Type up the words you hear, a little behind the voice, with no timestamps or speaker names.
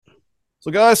So,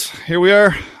 guys, here we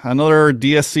are, another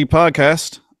DSC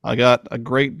podcast. I got a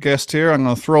great guest here. I'm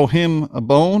going to throw him a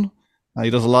bone.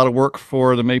 He does a lot of work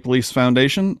for the Maple Leafs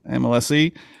Foundation,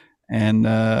 MLSE, and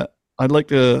I'd like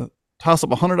to toss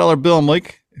up $100 bill,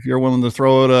 Mike, if you're willing to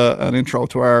throw out an intro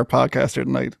to our podcast here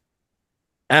tonight.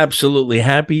 Absolutely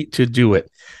happy to do it.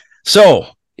 So,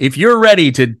 if you're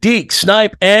ready to deke,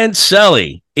 snipe, and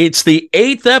selly, it's the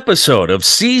 8th episode of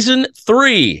Season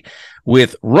 3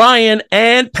 with Ryan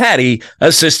and Patty,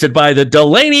 assisted by the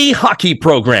Delaney Hockey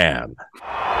Program.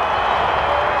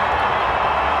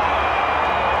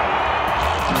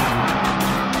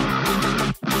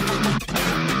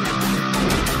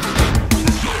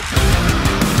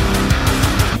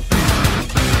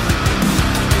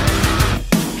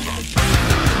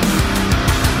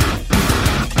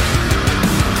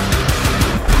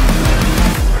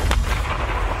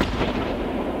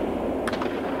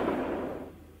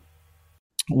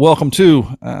 Welcome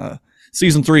to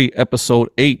Season 3, Episode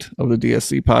 8 of the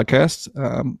DSC podcast.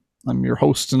 I'm your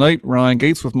host tonight, Ryan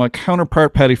Gates, with my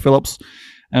counterpart, Patty Phillips,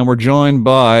 and we're joined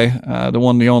by the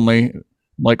one, the only,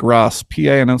 Mike Ross,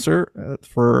 PA announcer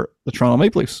for the Toronto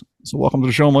Maple Leafs. So welcome to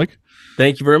the show, Mike.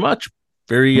 Thank you very much.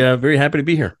 Very happy to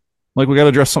be here. Mike, we got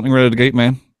to dress something right at the gate,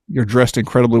 man. You're dressed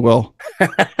incredibly well.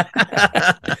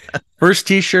 First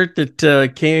T-shirt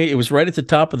that came, it was right at the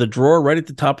top of the drawer, right at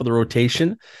the top of the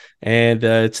rotation. And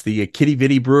it's the Kitty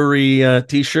Vitty Brewery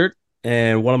T-shirt,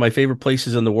 and one of my favorite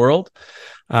places in the world.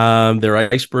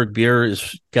 Their iceberg beer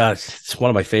it's one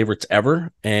of my favorites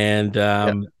ever. And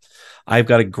I've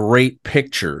got a great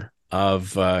picture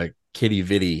of Kitty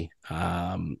Vitty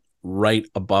right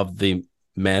above the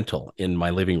mantle in my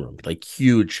living room, like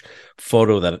huge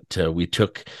photo that we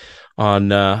took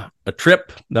on a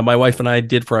trip that my wife and I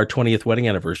did for our 20th wedding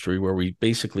anniversary, where we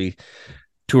basically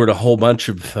toured a whole bunch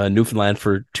of Newfoundland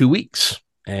for 2 weeks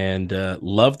and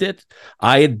loved it.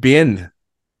 I had been,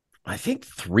 I think,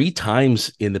 3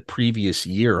 times in the previous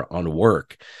year on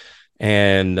work.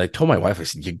 And I told my wife, I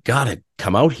said, you got to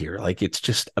come out here. Like, it's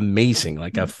just amazing.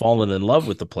 Like, I've fallen in love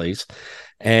with the place.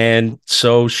 And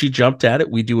so she jumped at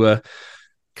it. We do a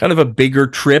kind of a bigger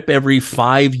trip every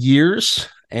 5 years.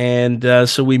 And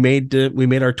so we made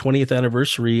our 20th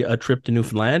anniversary trip to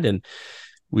Newfoundland, and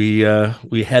we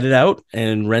headed out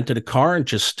and rented a car and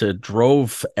just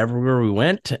drove everywhere we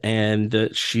went, and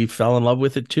she fell in love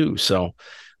with it too. So,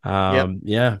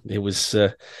 it was.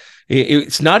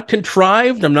 It's not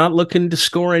contrived. I'm not looking to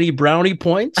score any brownie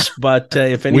points, but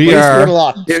if anybody, we are.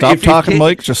 Stop talking,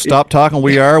 Mike. Just stop talking.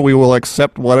 We will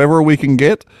accept whatever we can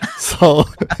get. So,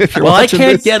 if you're I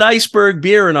can't get iceberg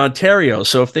beer in Ontario.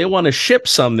 So if they want to ship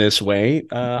some this way,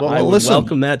 I would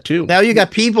welcome that too. Now you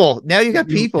got people.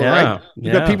 Right?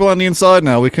 You got people on the inside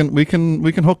now. We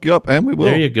can hook you up, and we will.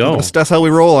 There you go. That's how we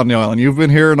roll on the island. You've been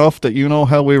here enough that you know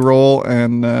how we roll,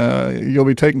 and you'll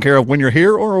be taken care of when you're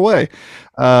here or away.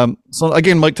 So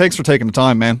again, Mike, thanks for taking the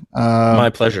time, man. My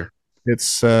pleasure.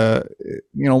 It's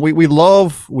we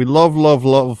love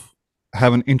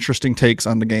having interesting takes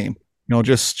on the game.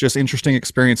 Just interesting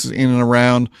experiences in and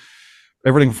around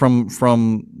everything from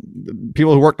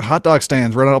people who work the hot dog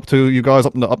stands right up to you guys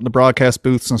up in the broadcast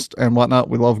booths and whatnot.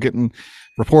 We love getting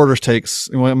reporters' takes.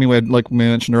 I mean, we had, like we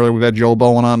mentioned earlier, we've had Joe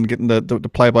Bowen on getting the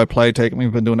play-by-play take.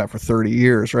 We've been doing that for 30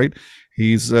 years, right?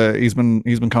 He's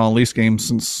been calling Leafs games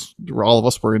since all of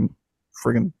us were in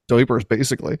friggin' diapers,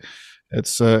 basically.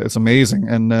 It's amazing,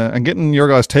 and getting your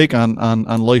guys' take on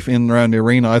life in and around the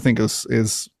arena, I think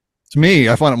is to me,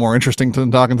 I find it more interesting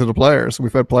than talking to the players.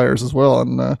 We've had players as well,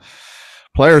 and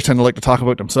players tend to like to talk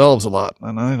about themselves a lot,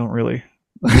 and I don't really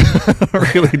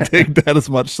dig that as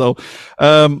much. So,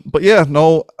 but yeah,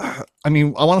 no, I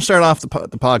mean, I want to start off the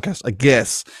podcast, I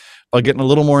guess, by getting a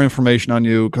little more information on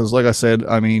you, because like I said,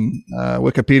 I mean,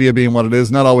 Wikipedia being what it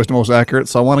is, not always the most accurate.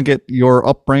 So I want to get your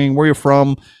upbringing, where you're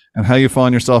from, and how you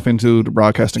find yourself into the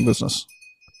broadcasting business.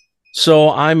 So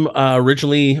I'm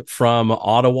originally from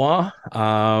Ottawa,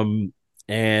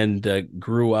 and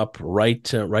grew up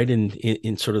right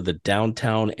in sort of the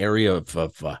downtown area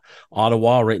of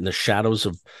Ottawa, right in the shadows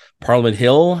of Parliament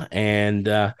Hill. And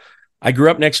I grew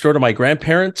up next door to my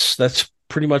grandparents. That's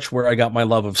pretty much where I got my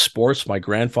love of sports. My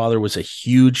grandfather was a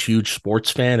huge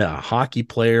sports fan, a hockey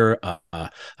player, a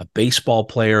baseball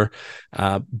player,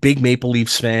 big Maple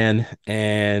Leafs fan,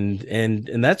 and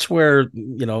that's where,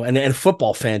 and a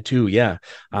football fan too. Yeah.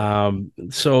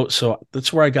 So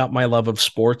that's where I got my love of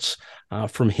sports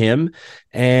from him,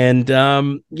 and had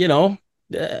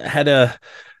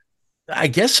I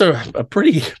guess a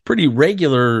pretty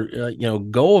regular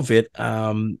go of it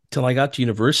till I got to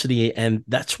university, and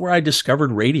that's where I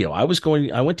discovered radio. I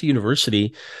went to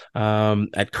university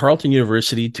at Carleton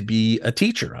University to be a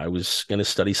teacher. I was going to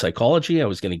study psychology. I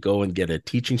was going to go and get a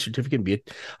teaching certificate.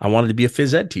 I wanted to be a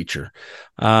phys ed teacher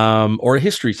or a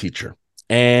history teacher.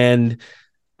 And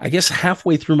I guess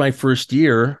halfway through my first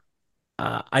year,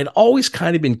 I'd always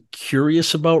kind of been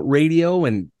curious about radio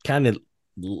and kind of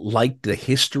liked the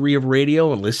history of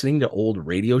radio and listening to old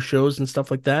radio shows and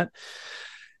stuff like that.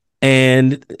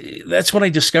 And that's when I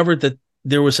discovered that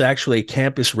there was actually a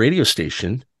campus radio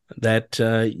station that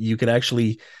you could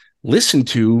actually listen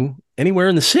to anywhere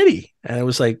in the city. And I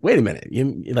was like, wait a minute,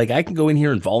 I can go in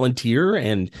here and volunteer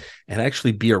and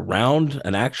actually be around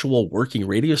an actual working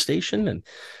radio station. And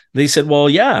they said, well,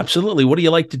 yeah, absolutely. What do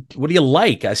you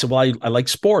like? I said, well, I like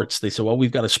sports. They said, well, we've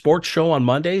got a sports show on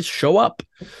Mondays. Show up.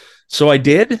 So I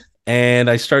did, and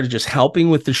I started just helping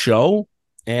with the show.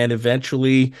 And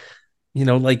eventually,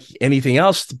 like anything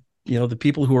else, the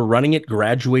people who were running it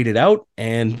graduated out,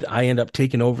 and I ended up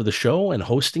taking over the show and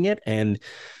hosting it. And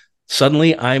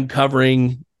suddenly I'm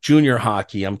covering junior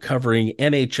hockey. I'm covering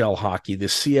NHL hockey, the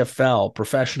CFL,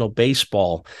 professional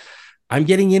baseball. I'm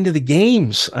getting into the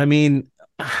games. I mean,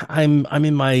 I'm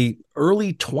in my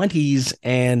early 20s,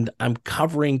 and I'm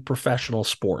covering professional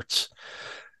sports.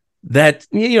 That,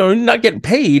 not getting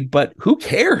paid, but who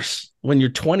cares when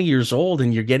you're 20 years old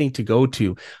and you're getting to go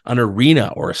to an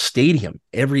arena or a stadium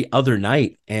every other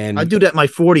night? And I do that in my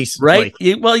 40s. Right.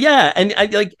 Well, yeah. And I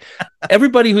like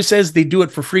everybody who says they do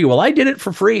it for free. Well, I did it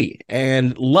for free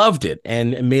and loved it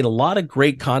and made a lot of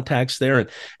great contacts there.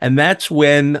 And that's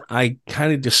when I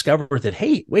kind of discovered that,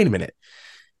 hey, wait a minute,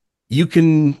 you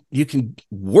can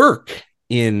work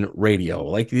in radio.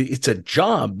 Like, it's a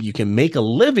job. You can make a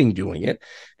living doing it.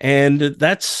 And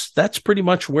that's pretty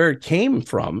much where it came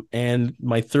from. And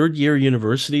my third year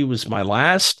university was my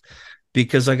last,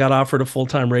 because I got offered a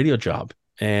full-time radio job.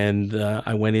 And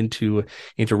I went into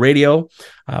radio,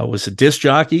 was a disc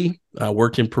jockey,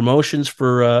 worked in promotions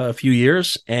for a few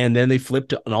years, and then they flipped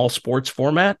to an all sports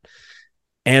format.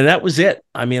 And that was it.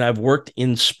 I mean, I've worked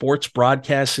in sports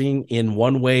broadcasting in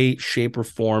one way, shape, or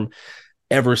form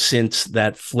ever since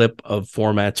that flip of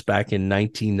formats back in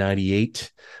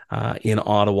 1998 in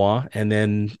Ottawa. And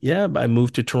then, I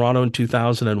moved to Toronto in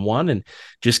 2001 and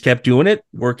just kept doing it,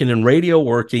 working in radio,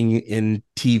 working in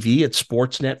TV at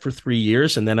Sportsnet for 3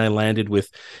 years. And then I landed with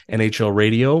NHL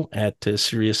radio at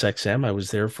Sirius XM. I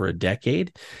was there for a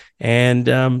decade.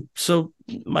 And so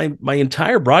my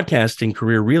entire broadcasting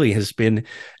career really has been,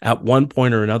 at one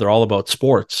point or another, all about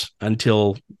sports,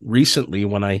 until recently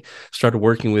when I started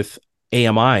working with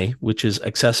AMI, which is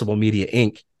Accessible Media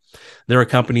Inc. They're a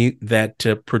company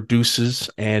that produces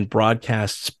and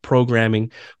broadcasts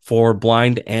programming for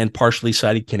blind and partially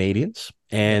sighted Canadians.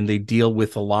 And they deal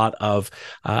with a lot of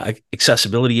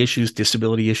accessibility issues,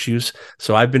 disability issues.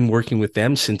 So I've been working with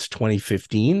them since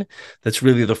 2015. That's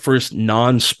really the first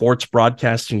non-sports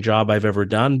broadcasting job I've ever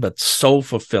done, but so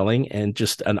fulfilling and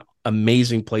just an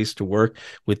amazing place to work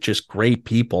with just great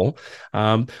people.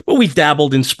 But we've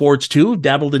dabbled in sports too,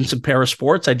 dabbled in some para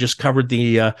sports. I just covered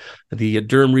the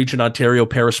Durham Region Ontario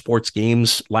para sports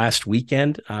games last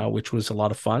weekend, which was a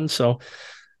lot of fun. So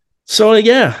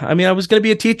yeah, I mean, I was going to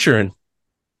be a teacher and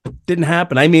didn't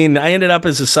happen. I mean, I ended up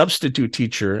as a substitute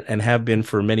teacher and have been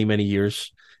for many, many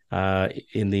years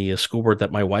in the school board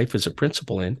that my wife is a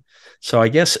principal in. So I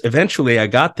guess eventually I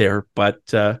got there, but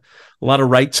a lot of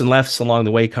rights and lefts along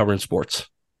the way covering sports.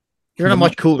 You're in a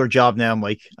much cooler job now,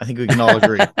 Mike. I think we can all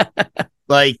agree.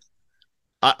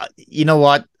 You know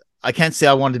what? I can't say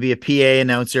I wanted to be a PA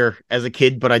announcer as a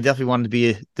kid, but I definitely wanted to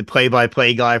be the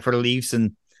play-by-play guy for the Leafs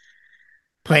and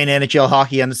playing NHL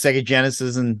hockey on the Sega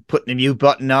Genesis and putting the mute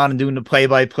button on and doing the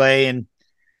play-by-play. And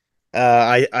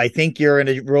I think you're in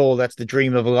a role that's the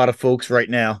dream of a lot of folks right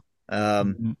now.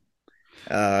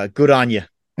 Good on you.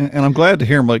 And I'm glad to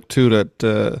hear, Mike, too,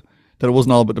 that it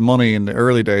wasn't all about the money in the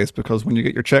early days, because when you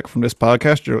get your check from this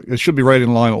podcast, it should be right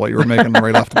in line with what you were making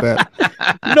right off the bat.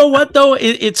 You know what, though?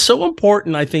 It's so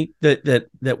important, I think,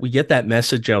 that we get that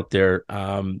message out there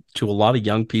to a lot of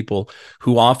young people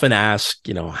who often ask,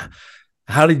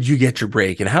 how did you get your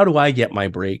break and how do I get my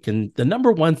break? And the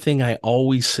number one thing I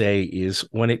always say is,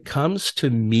 when it comes to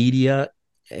media,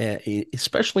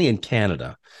 especially in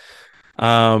Canada,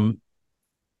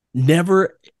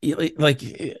 never, like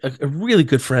a really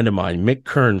good friend of mine, Mick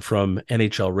Kern from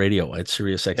NHL Radio at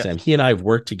Sirius XM. Yes. He and I have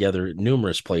worked together at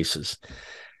numerous places.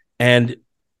 And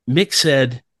Mick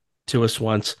said to us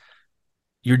once,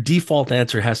 your default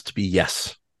answer has to be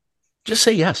yes. Just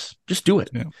say yes. Just do it.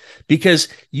 Yeah. Because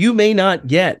you may not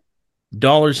get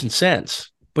dollars and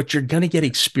cents, but you're going to get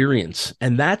experience,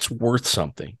 and that's worth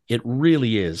something. It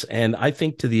really is. And I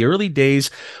think to the early days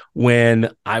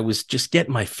when I was just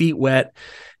getting my feet wet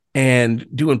and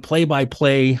doing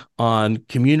play-by-play on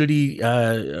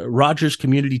Rogers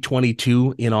Community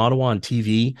 22 in Ottawa on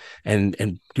TV,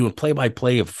 and doing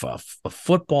play-by-play of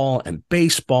football and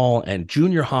baseball and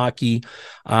junior hockey,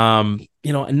 and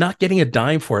not getting a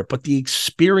dime for it, but the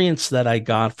experience that I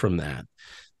got from that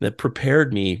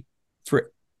prepared me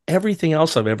for everything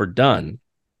else I've ever done.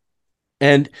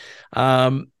 And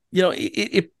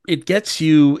it gets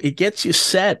you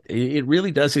set. It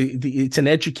really does. It's an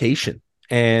education,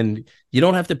 and you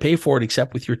don't have to pay for it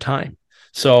except with your time.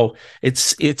 So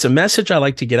it's a message I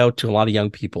like to get out to a lot of young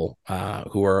people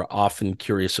who are often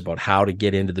curious about how to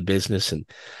get into the business. And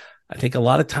I think a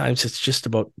lot of times it's just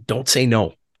about, don't say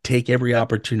no. Take every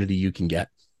opportunity you can get.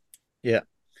 Yeah.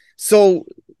 So,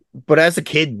 but as a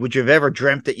kid, would you have ever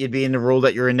dreamt that you'd be in the role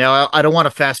that you're in now? I don't want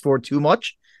to fast forward too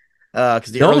much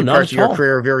because the early parts of your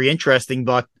career are very interesting,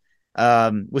 but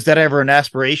was that ever an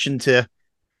aspiration to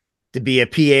be a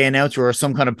PA announcer or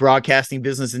some kind of broadcasting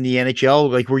business in the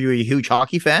NHL? Like, were you a huge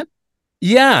hockey fan?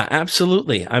 Yeah,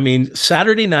 absolutely. I mean,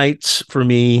 Saturday nights for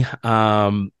me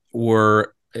I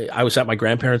was at my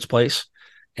grandparents' place,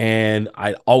 and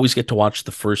I'd always get to watch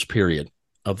the first period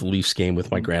of the Leafs game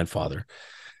with my grandfather.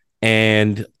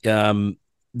 And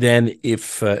then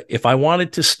if I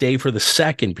wanted to stay for the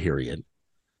second period,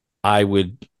 I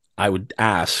would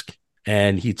ask,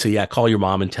 and he'd say, "Yeah, call your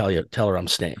mom and tell her I'm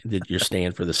staying, that you're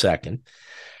staying for the second."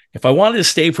 If I wanted to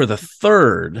stay for the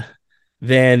third,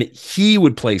 then he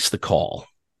would place the call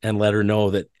and let her know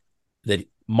that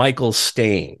Michael's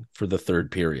staying for the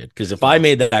third period. Because if I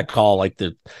made that call,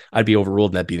 I'd be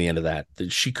overruled, and that'd be the end of that.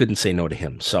 She couldn't say no to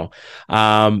him. So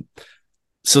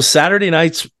Saturday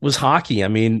nights was hockey. I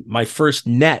mean, my first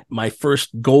net, my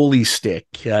first goalie stick,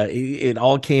 it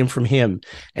all came from him.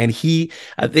 And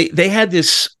they had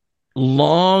this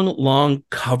long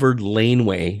covered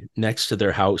laneway next to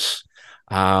their house.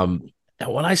 And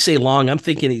when I say long, I'm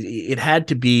thinking it had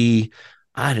to be,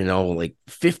 I don't know, like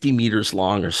 50 meters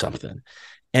long or something.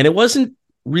 And it wasn't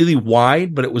really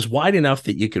wide, but it was wide enough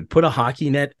that you could put a hockey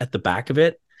net at the back of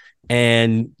it,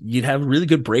 and you'd have really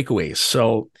good breakaways.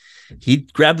 So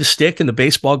he'd grab the stick and the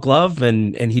baseball glove,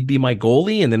 and he'd be my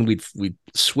goalie, and then we'd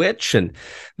switch. And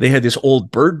they had this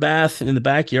old bird bath in the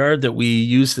backyard that we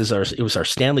used as our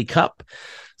Stanley Cup.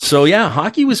 So yeah,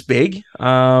 hockey was big.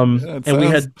 And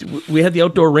we had the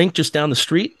outdoor rink just down the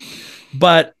street.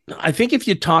 But I think if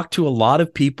you talk to a lot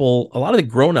of people, a lot of the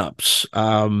grownups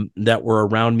that were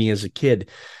around me as a kid,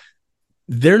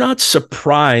 they're not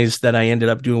surprised that I ended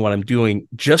up doing what I'm doing,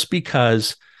 just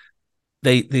because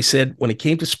they said when it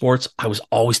came to sports, I was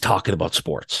always talking about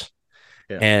sports.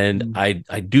 Yeah. And I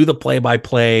do the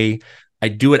play-by-play. I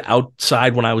do it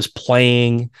outside when I was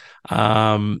playing.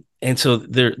 And so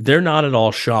they're not at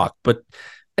all shocked. But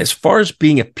as far as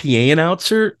being a PA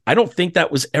announcer, I don't think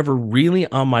that was ever really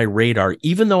on my radar,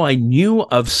 even though I knew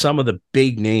of some of the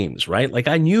big names, right? Like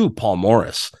I knew Paul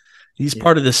Morris. He's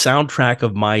part of the soundtrack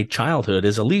of my childhood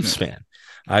as a Leafs fan.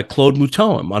 Claude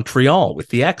Mouton in Montreal with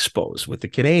the Expos, with the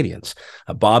Canadians,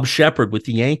 Bob Shepard with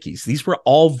the Yankees. These were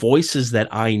all voices that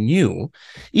I knew.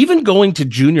 Even going to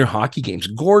junior hockey games,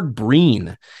 Gord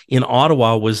Breen in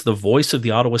Ottawa was the voice of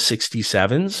the Ottawa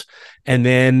 67s. And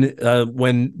then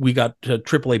when we got to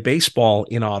AAA baseball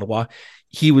in Ottawa,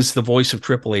 he was the voice of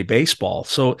AAA baseball.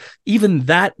 So even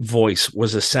that voice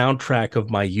was a soundtrack of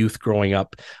my youth growing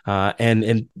up.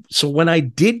 And so when I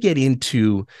did get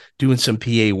into doing some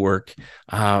PA work,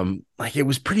 it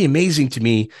was pretty amazing to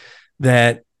me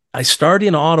that I started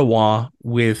in Ottawa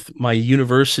with my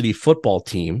university football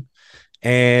team.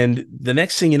 And the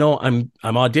next thing you know, I'm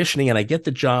auditioning, and I get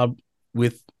the job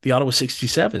with the Ottawa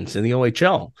 67s in the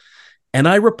OHL. And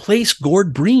I replaced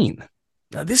Gord Breen.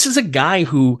 Now, this is a guy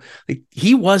who,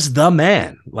 he was the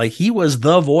man. Like, he was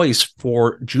the voice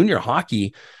for junior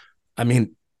hockey. I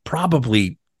mean,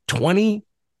 probably 20,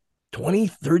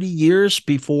 30 years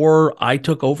before I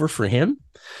took over for him.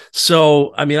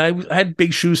 So, I mean, I had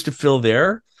big shoes to fill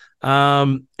there.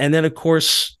 And then, of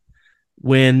course,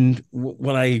 when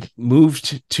I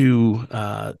moved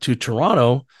to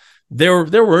Toronto,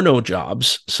 there were no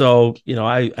jobs. So,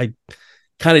 I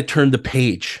kind of turned the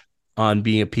page on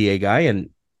being a PA guy. And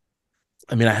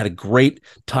I mean, I had a great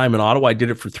time in Ottawa. I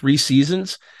did it for 3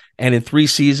 seasons. And in 3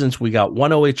 seasons, we got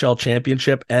 1 OHL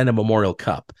championship and a Memorial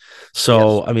Cup.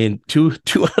 So, yes. I mean, two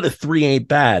out of 3 ain't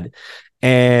bad.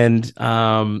 And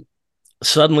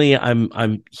suddenly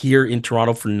I'm here in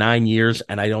Toronto for 9 years,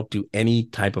 and I don't do any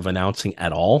type of announcing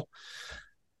at all.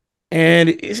 And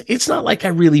it's not like I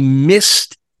really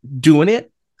missed doing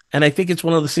it. And I think it's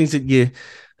one of those things that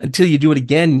until you do it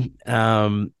again,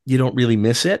 you don't really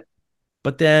miss it.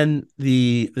 But then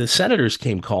the Senators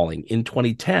came calling in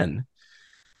 2010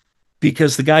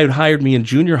 because the guy who hired me in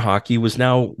junior hockey was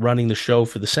now running the show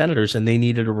for the Senators, and they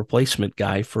needed a replacement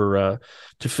guy to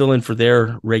fill in for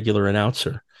their regular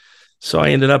announcer. So I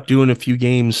ended up doing a few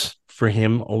games for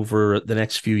him over the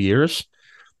next few years,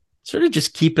 sort of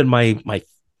just keeping my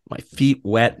feet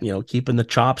wet, keeping the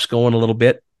chops going a little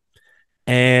bit.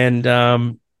 And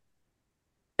in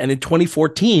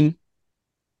 2014,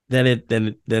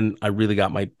 then I really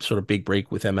got my sort of big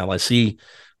break with MLSE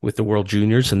with the World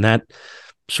Juniors, and that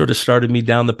sort of started me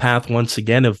down the path once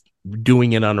again of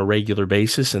doing it on a regular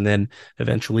basis, and then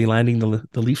eventually landing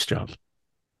the Leafs job.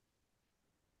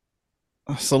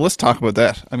 So let's talk about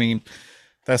that. I mean,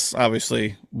 that's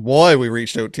obviously why we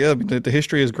reached out to you. I mean, the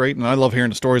history is great, and I love hearing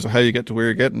the stories of how you get to where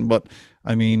you're getting. But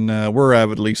I mean, we're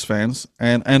avid Leafs fans,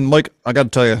 and Mike, I got to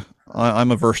tell you,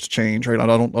 I'm averse to change. Right, I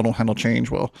don't handle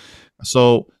change well.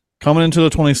 So coming into the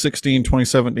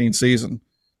 2016-2017 season,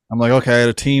 I'm like, okay,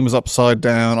 the team is upside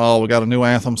down. Oh, we got a new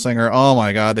anthem singer. Oh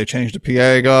my God, they changed the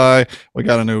PA guy. We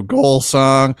got a new goal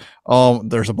song. Oh,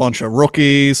 there's a bunch of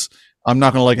rookies. I'm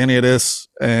not going to like any of this.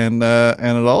 And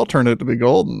it all turned out to be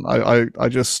golden. I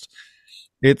just,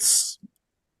 it's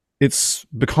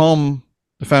become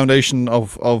the foundation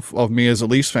of me as a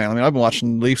Leafs fan. I mean, I've been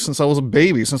watching the Leafs since I was a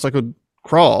baby, since I could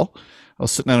crawl. I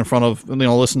was sitting down in front of,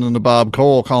 listening to Bob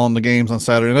Cole calling the games on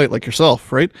Saturday night, like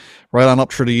yourself, right? Right on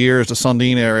up through the years, the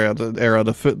Sundin era,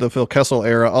 the Phil Kessel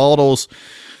era, all those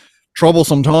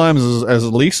troublesome times as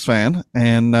a Leafs fan.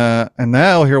 And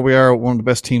now here we are, one of the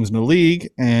best teams in the league.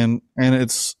 And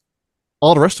it's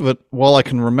all the rest of it. While I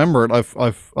can remember it,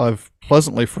 I've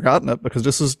pleasantly forgotten it, because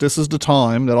this is the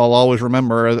time that I'll always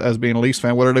remember as being a Leafs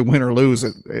fan, whether they win or lose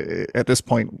at this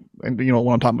point. And, when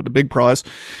I'm talking about the big prize,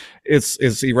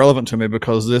 it's irrelevant to me,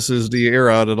 because this is the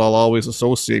era that I'll always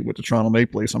associate with the Toronto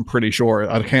Maple Leafs. I'm pretty sure.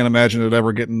 I can't imagine it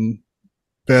ever getting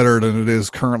better than it is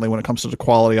currently when it comes to the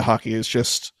quality of hockey. It's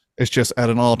just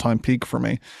at an all-time peak for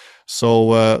me. So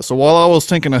while I was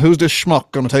thinking of who's this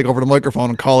schmuck going to take over the microphone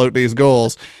and call out these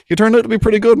goals, you turned out to be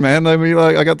pretty good, man. I mean,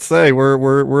 I got to say,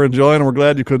 we're enjoying, and we're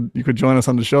glad you could join us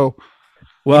on the show.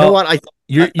 Well, you know what?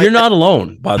 You're not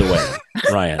alone, by the way,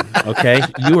 Ryan. Okay,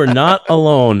 you are not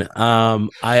alone.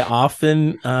 I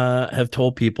often have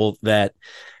told people that,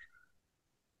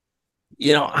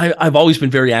 I've always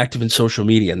been very active in social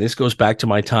media, and this goes back to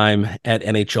my time at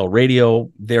NHL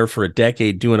Radio, there for a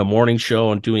decade, doing a morning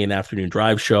show and doing an afternoon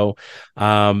drive show.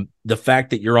 The fact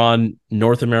that you're on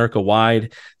North America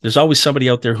wide, there's always somebody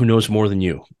out there who knows more than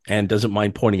you and doesn't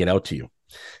mind pointing it out to you.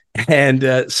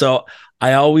 And so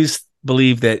I always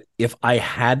believe that if I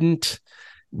hadn't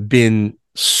been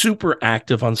super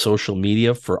active on social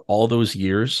media for all those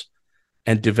years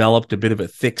and developed a bit of a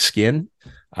thick skin,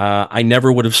 I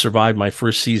never would have survived my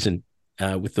first season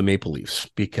with the Maple Leafs,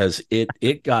 because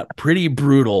it got pretty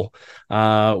brutal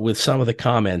with some of the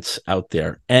comments out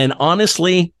there. And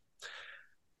honestly,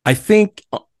 I think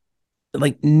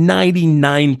like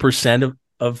 99%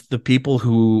 of the people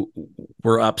who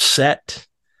were upset,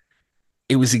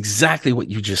 it was exactly what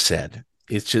you just said.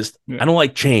 It's just, I don't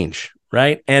like change,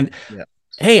 right? And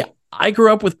hey, I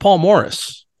grew up with Paul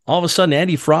Morris. All of a sudden,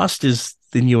 Andy Frost is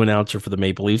the new announcer for the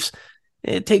Maple Leafs.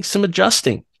 It takes some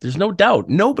adjusting. There's no doubt.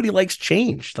 Nobody likes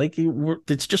change. Like,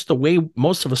 it's just the way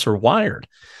most of us are wired.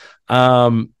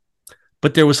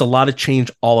 But there was a lot of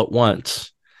change all at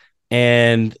once.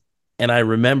 And I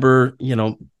remember,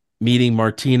 meeting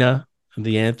Martina,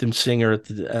 the anthem singer at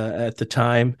the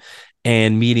time,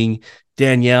 and meeting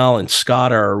Danielle and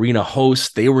Scott, our arena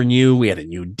hosts. They were new. We had a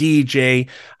new DJ.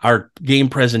 Our game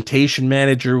presentation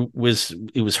manager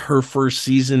it was her first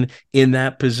season in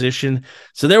that position.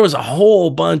 So there was a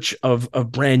whole bunch of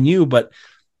brand new, but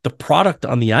the product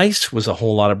on the ice was a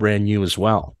whole lot of brand new as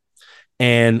well.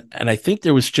 And I think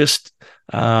there was just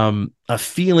a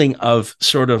feeling of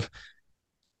sort of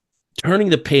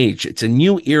turning the page. It's a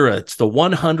new era. It's the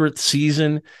 100th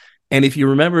season. And if you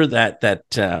remember that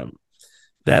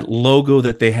logo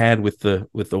that they had with the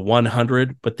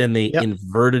 100, but then they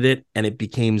inverted it and it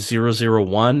became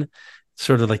 001,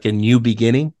 sort of like a new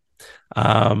beginning.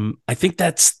 I think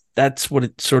that's what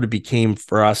it sort of became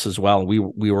for us as well.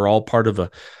 We were all part of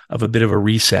a bit of a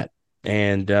reset.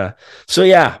 And so,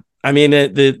 yeah, I mean,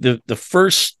 the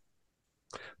first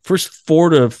 4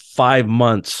 to 5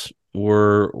 months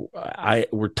were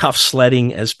tough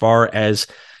sledding, as far as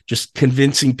just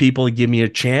convincing people to give me a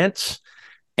chance.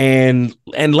 And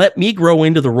let me grow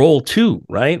into the role too,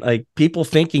 right? Like, people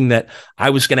thinking that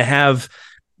I was going to have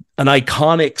an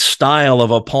iconic style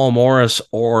of a Paul Morris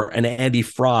or an Andy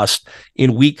Frost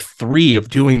in week 3 of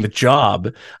doing the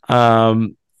job,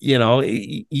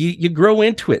 you grow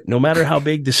into it no matter how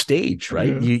big the stage,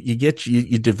 right? Yeah.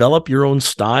 You develop your own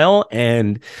style.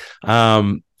 And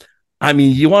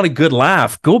you want a good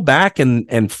laugh, go back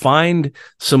and find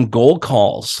some goal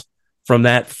calls from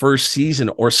that first season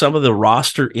or some of the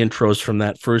roster intros from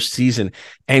that first season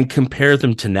and compare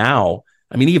them to now.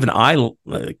 I mean, even I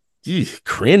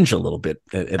cringe a little bit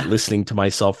at listening to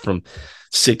myself from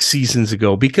 6 seasons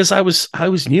ago, because I was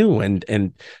new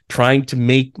and trying to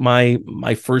make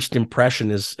my first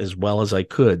impression as well as I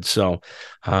could. So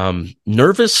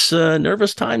nervous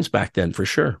times back then for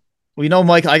sure. Well,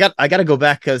 Mike, I got to go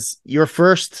back because your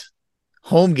first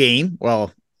home game,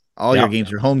 well, all your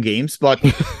games are home games, but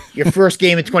your first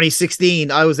game in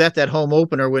 2016, I was at that home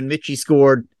opener when Mitchie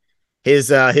scored his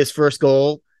first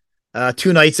goal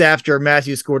 2 nights after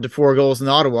Matthew scored the 4 goals in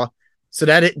Ottawa. So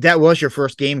that was your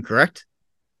first game, correct?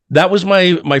 That was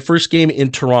my first game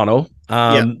in Toronto.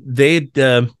 They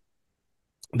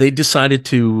decided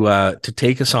to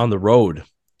take us on the road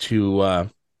to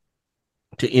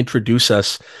introduce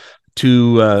us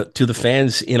to the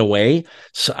fans in a way.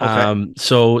 So, Okay.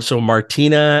 So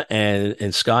Martina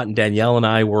and Scott and Danielle and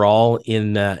I were all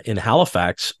in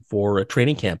Halifax for a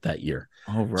training camp that year.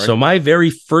 Oh, right. So my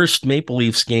very first Maple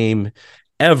Leafs game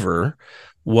ever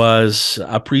was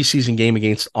a preseason game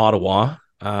against Ottawa,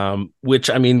 which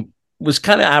was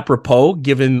kind of apropos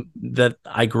given that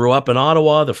I grew up in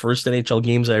Ottawa. The first NHL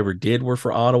games I ever did were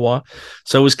for Ottawa.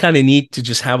 So it was kind of neat to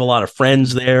just have a lot of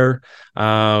friends there.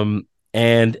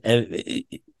 And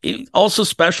it also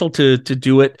special to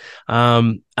do it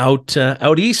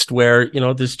out east, where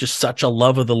there's just such a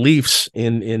love of the Leafs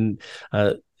in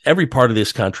every part of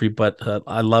this country, but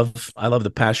I love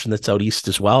the passion that's out east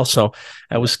as well. So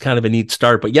that was kind of a neat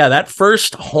start. But yeah, that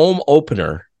first home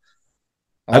opener,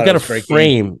 I've got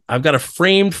a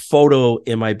framed photo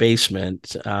in my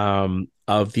basement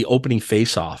of the opening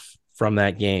face-off from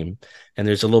that game, and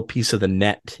there's a little piece of the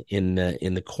net in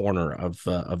the corner of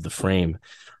the frame.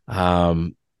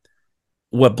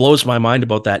 What blows my mind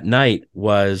about that night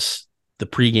was the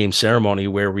pregame ceremony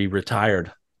where we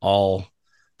retired all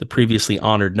the previously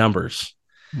honored numbers.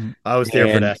 I was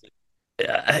there for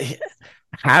that.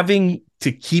 Having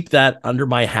to keep that under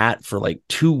my hat for like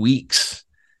 2 weeks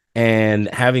and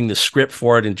having the script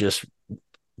for it and just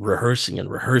rehearsing,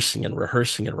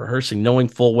 knowing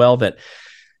full well that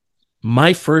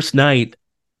my first night,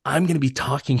 I'm going to be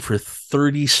talking for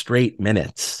 30 straight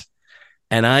minutes,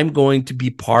 and I'm going to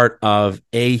be part of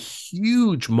a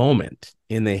huge moment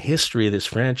in the history of this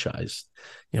franchise.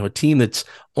 A team that's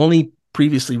only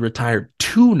previously retired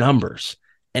 2 numbers,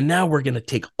 and now we're going to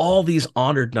take all these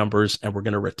honored numbers and we're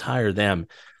going to retire them.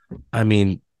 I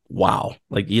mean, wow.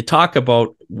 Like, you talk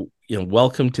about,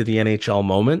 welcome to the NHL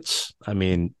moments. I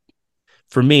mean,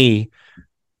 for me,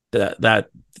 that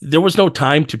there was no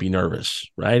time to be nervous,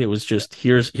 right? It was just,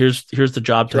 here's the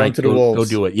job tonight. Go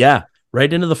do it. Yeah.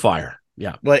 Right into the fire.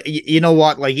 Yeah. But you know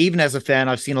what? Like, even as a fan,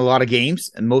 I've seen a lot of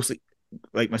games, and mostly,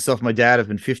 like myself and my dad have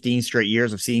been 15 straight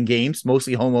years of seeing games,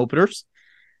 mostly home openers.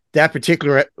 That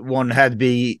particular one had to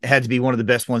be one of the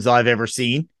best ones I've ever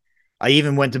seen. I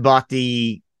even went and bought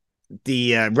the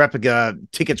replica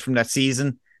tickets from that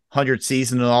season, 100th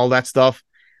season and all that stuff.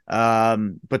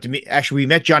 But to me, actually, we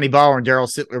met Johnny Bauer and Daryl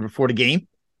Sittler before the game.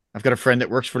 I've got a friend that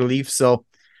works for the Leafs, so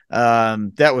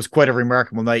that was quite a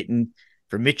remarkable night. And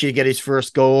for Mitchie to get his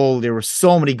first goal, there were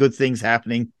so many good things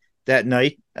happening that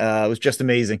night. It was just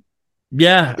amazing.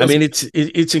 Yeah, I mean,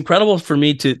 it's incredible for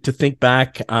me to think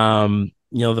back.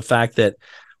 The fact that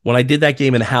when I did that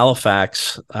game in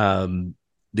Halifax,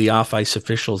 the off-ice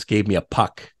officials gave me a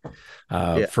puck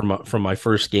from my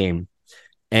first game,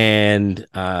 and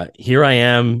here I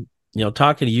am,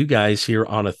 talking to you guys here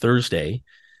on a Thursday,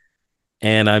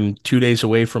 and I'm 2 days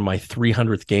away from my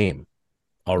 300th game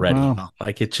already. Wow.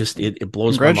 Like, it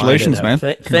blows my mind. Congratulations, man!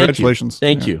 Congratulations!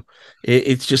 Thank you.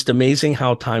 It's just amazing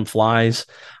how time flies.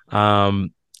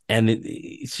 And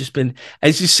it's just been,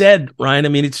 as you said, Ryan, I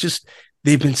mean, it's just,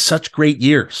 they've been such great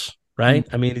years, right?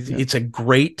 I mean, it's a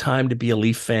great time to be a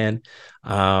Leaf fan.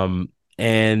 I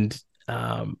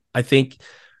think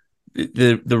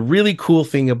the really cool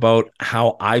thing about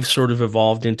how I've sort of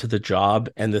evolved into the job,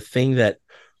 and the thing that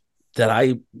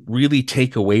I really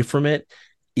take away from it,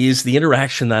 is the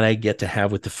interaction that I get to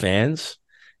have with the fans,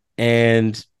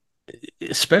 and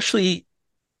especially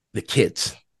the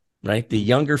kids, right? The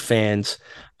younger fans,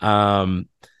 who,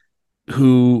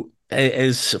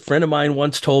 as a friend of mine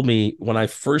once told me when I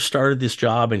first started this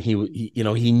job, and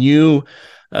he knew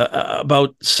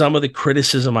about some of the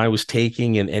criticism I was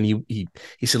taking, and he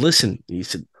said, listen, he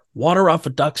said, water off a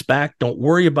duck's back, don't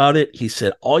worry about it. He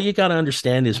said, all you got to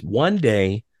understand is one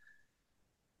day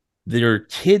there are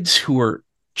kids who are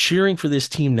cheering for this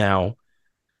team now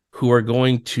who are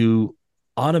going to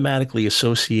automatically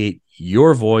associate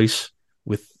your voice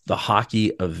with the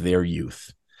hockey of their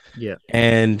youth. Yeah.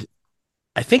 And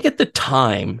I think at the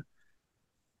time,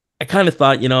 I kind of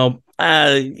thought,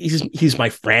 he's my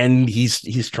friend.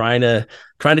 He's trying to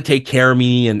take care of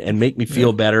me and make me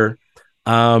feel better.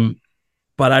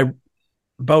 But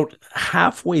about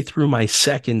halfway through my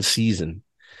second season,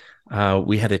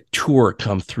 we had a tour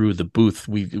come through the booth.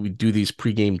 We do these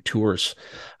pregame tours.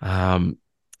 And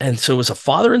so it was a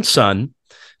father and son.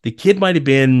 The kid might have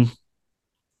been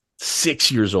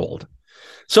 6 years old.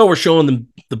 So we're showing them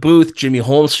the booth. Jimmy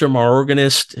Holmstrom, our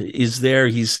organist, is there.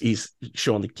 He's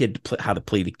showing the kid how to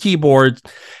play the keyboard.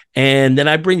 And then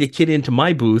I bring the kid into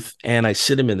my booth and I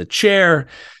sit him in the chair.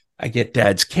 I get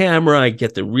dad's camera. I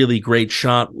get the really great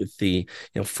shot with the,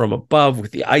 from above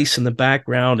with the ice in the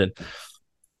background.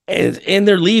 And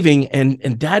they're leaving.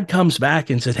 And dad comes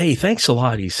back and said, hey, thanks a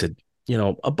lot. He said,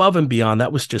 above and beyond,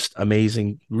 that was just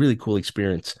amazing. Really cool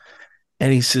experience.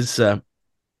 And he says,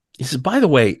 by the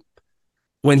way,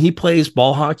 when he plays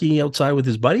ball hockey outside with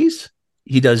his buddies,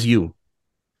 he does you.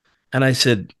 And I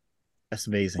said, that's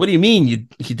amazing. What do you mean?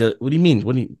 He does? What do you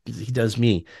mean? He does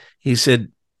me? He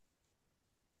said,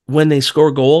 when they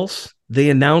score goals, they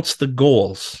announce the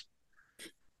goals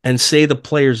and say the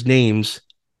players' names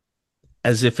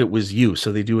as if it was you.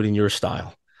 So they do it in your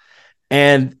style.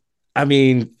 And I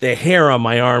mean, the hair on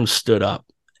my arm stood up,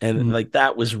 and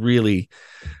that was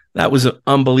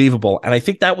unbelievable. And I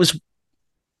think that was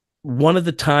one of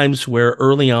the times where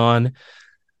early on,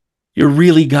 you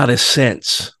really got a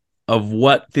sense of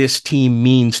what this team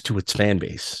means to its fan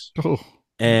base. Oh.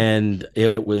 And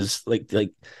it was like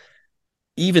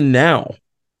even now,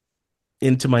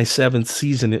 into my 7th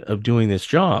season of doing this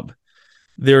job,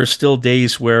 there are still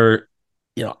days where,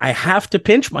 I have to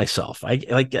pinch myself.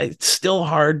 It's still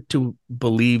hard to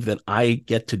believe that I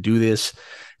get to do this.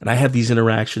 And I have these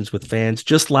interactions with fans.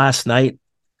 Just last night,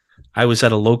 I was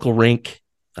at a local rink.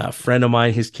 A friend of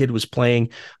mine, his kid was playing.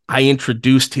 I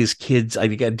introduced his kids. I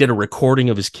did a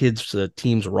recording of his kids'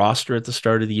 team's roster at the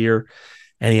start of the year.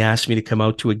 And he asked me to come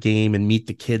out to a game and meet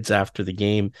the kids after the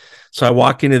game. So I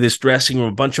walk into this dressing room,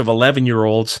 a bunch of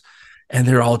 11-year-olds, and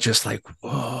they're all just like,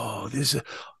 whoa,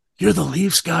 you're the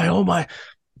Leafs guy. Oh my.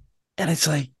 And it's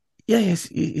like, yeah,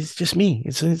 it's just me.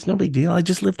 It's no big deal. I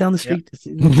just live down the street.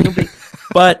 Yep. It's no big,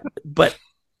 but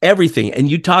everything. And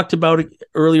you talked about it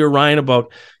earlier, Ryan,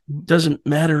 about doesn't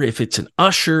matter if it's an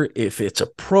usher, if it's a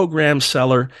program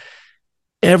seller,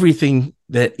 everything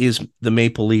that is the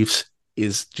Maple Leafs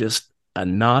is just a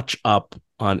notch up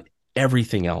on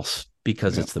everything else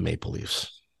because it's the Maple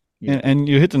Leafs. And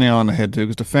you hit the nail on the head too,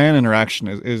 because the fan interaction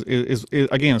is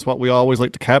again, it's what we always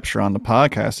like to capture on the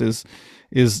podcast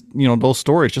is those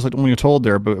stories, just like the one you told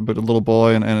there about a little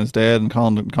boy and his dad and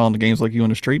calling the games like you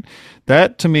in the street.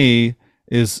 That to me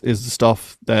is the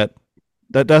stuff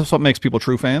that's what makes people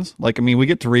true fans. Like, I mean, we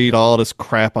get to read all this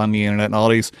crap on the internet and all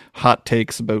these hot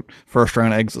takes about first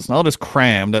round exits and all this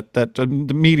cram that the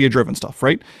media driven stuff,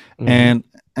 right? Mm-hmm.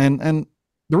 And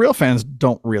the real fans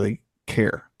don't really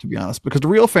care, to be honest, because the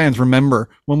real fans remember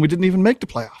when we didn't even make the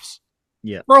playoffs.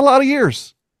 Yeah, for a lot of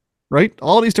years, right?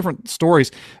 All these different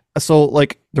stories. So,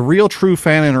 like, the real true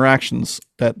fan interactions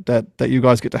that you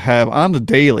guys get to have on the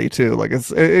daily too. Like,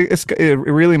 it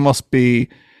really must be.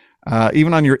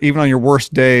 Even on your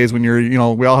worst days when you're,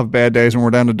 we all have bad days when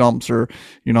we're down the dumps or,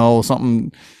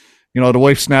 something, the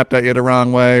wife snapped at you the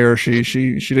wrong way or she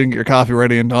didn't get your coffee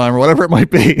ready in time or whatever it might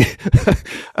be.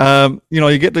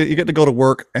 You get to go to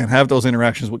work and have those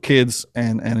interactions with kids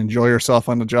and enjoy yourself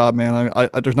on the job, man.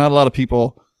 I there's not a lot of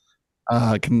people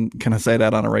can I say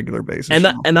that on a regular basis.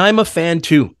 And I'm a fan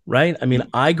too, right? I mean,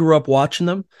 I grew up watching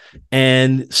them.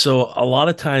 And so a lot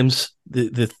of times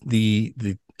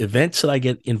the events that I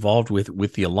get involved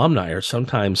with the alumni are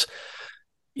sometimes,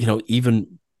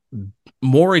 even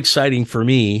more exciting for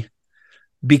me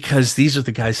because these are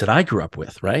the guys that I grew up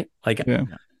with, right? Like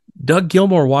Doug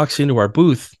Gilmour walks into our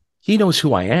booth. He knows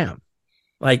who I am.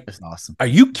 Like, that's awesome. Are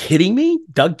you kidding me?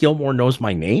 Doug Gilmour knows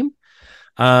my name.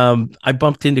 I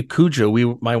bumped into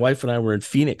Cujo. My wife and I were in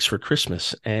Phoenix for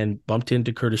Christmas and bumped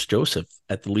into Curtis Joseph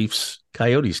at the Leafs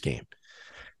Coyotes game.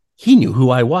 He knew who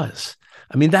I was.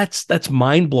 I mean, that's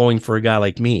mind-blowing for a guy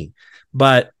like me.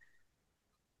 But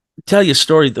tell you a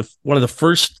story, one of the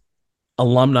first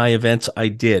alumni events I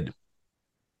did,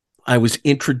 I was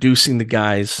introducing the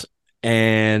guys,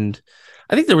 and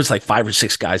I think there was like 5 or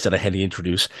 6 guys that I had to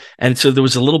introduce. And so there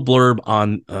was a little blurb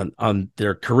on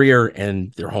their career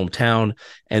and their hometown,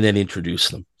 and then introduce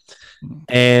them.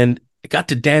 And I got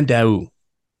to Dan Daou.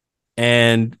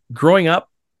 And growing up,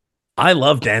 I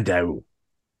loved Dan Daou.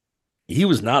 He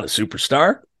was not a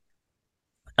superstar.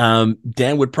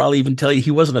 Dan would probably even tell you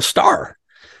he wasn't a star.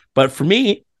 But for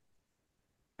me,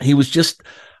 he was just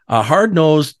a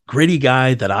hard-nosed, gritty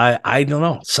guy that I don't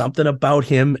know, something about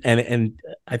him. And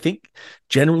I think,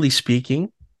 generally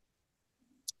speaking,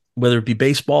 whether it be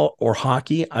baseball or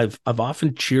hockey, I've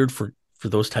often cheered for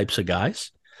those types of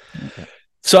guys. Okay.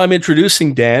 So I'm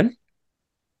introducing Dan.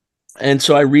 And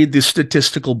so I read this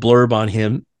statistical blurb on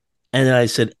him. And then I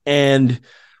said, and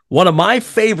one of my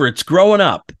favorites growing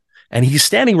up. And he's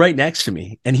standing right next to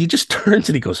me. And he just turns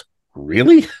and he goes,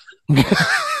 really?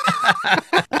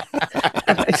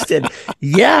 I said,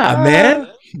 yeah, man.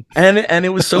 And it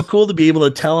was so cool to be able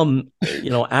to tell him,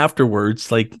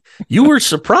 afterwards, like, you were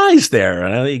surprised there.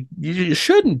 And I like, you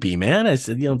shouldn't be, man. I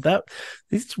said, that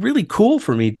it's really cool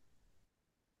for me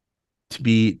to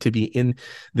be in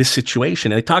this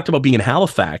situation. And I talked about being in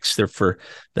Halifax there for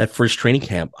that first training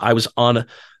camp. I was on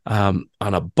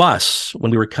a bus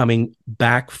when we were coming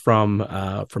back from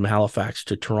Halifax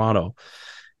to Toronto.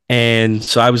 And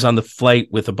so I was on the flight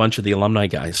with a bunch of the alumni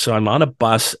guys. So I'm on a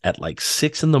bus at like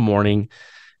 6 a.m.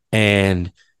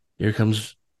 and here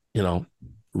comes,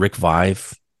 Rick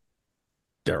Vive,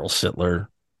 Daryl Sittler,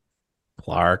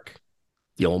 Clark,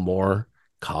 Gilmore,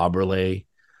 Coberley.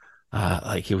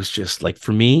 Like, it was just like,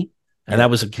 for me, and that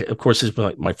was, of course, it's been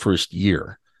like my first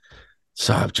year.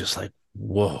 So I was just like,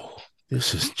 whoa,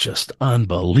 this is just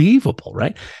unbelievable,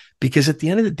 right? Because at the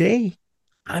end of the day,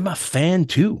 I'm a fan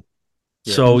too.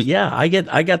 Yeah. So yeah, I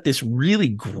got this really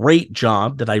great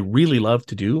job that I really love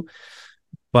to do,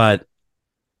 but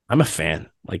I'm a fan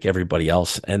like everybody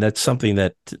else. And that's something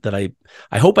that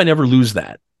I hope I never lose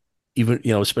that, even,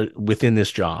 within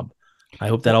this job. I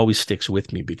hope that always sticks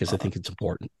with me because I think it's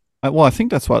important. Well, I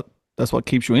think that's what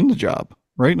keeps you in the job,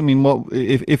 right? I mean, what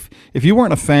if you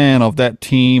weren't a fan of that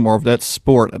team or of that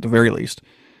sport at the very least,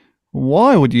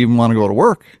 why would you even want to go to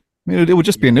work? I mean, it would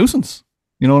just be a nuisance.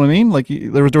 You know what I mean? Like,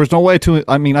 there was no way to.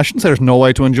 I mean, I shouldn't say there's no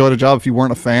way to enjoy the job if you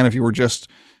weren't a fan. If you were just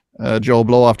Joe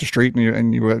Blow off the street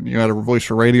and you had a voice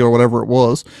for radio or whatever it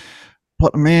was.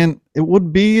 But man, it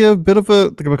would be a bit of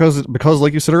a because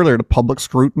like you said earlier, the public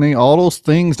scrutiny, all those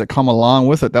things that come along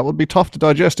with it, that would be tough to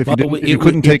digest if you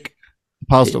couldn't take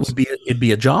positives. It'd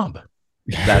be a job.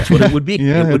 That's what it would be.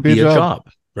 Yeah, it would be a job,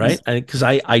 right? Because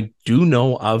I do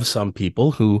know of some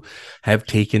people who have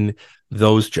taken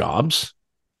those jobs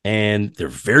and they're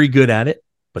very good at it,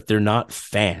 but they're not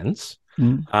fans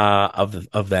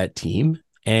of that team.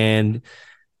 And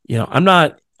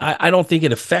I don't think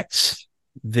it affects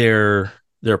their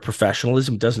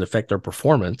professionalism. It doesn't affect their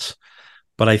performance,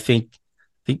 but I think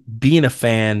being a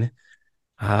fan,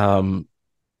 I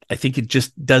think it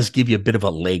just does give you a bit of a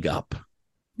leg up,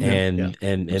 and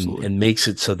makes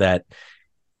it so that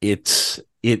it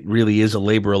really is a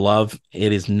labor of love.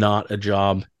 It is not a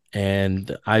job.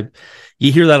 And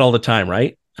you hear that all the time,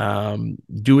 right?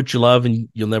 Do what you love and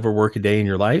you'll never work a day in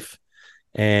your life.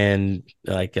 And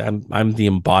like, I'm the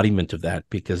embodiment of that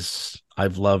because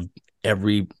I've loved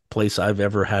every place I've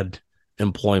ever had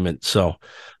employment. So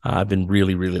I've been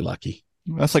really, really lucky.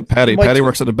 That's like Patty. Patty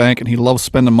works at a bank and he loves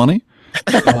spending money.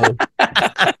 He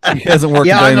hasn't worked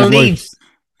a day in his life.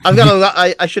 I've got a lot.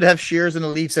 I should have shares in the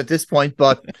Leafs at this point,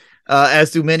 but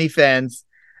as do many fans.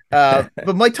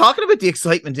 But Mike, talking about the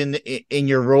excitement in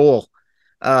your role,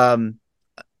 I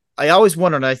always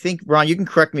wondered, and I think, Ron, you can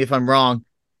correct me if I'm wrong.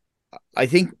 I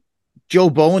think Joe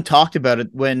Bowen talked about it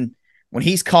when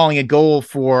he's calling a goal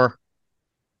for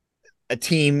a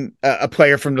team, a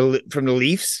player from the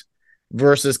Leafs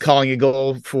versus calling a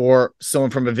goal for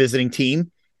someone from a visiting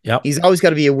team. Yep. He's always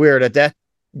got to be aware that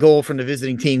goal from the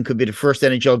visiting team could be the first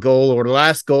NHL goal or the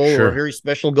last goal or a very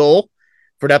special goal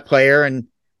for that player. And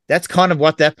that's kind of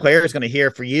what that player is going to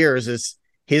hear for years is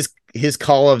his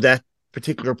call of that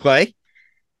particular play.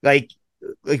 Like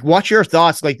what's your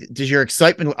thoughts? Like, does your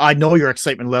excitement, I know your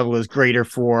excitement level is greater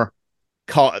for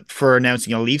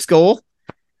announcing a Leafs goal.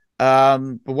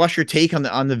 But what's your take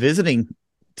on the visiting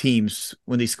teams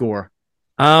when they score?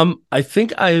 I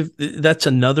think that's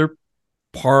another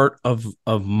part of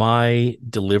my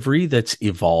delivery that's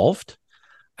evolved.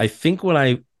 I think when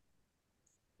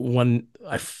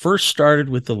I first started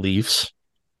with the Leafs,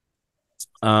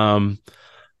 I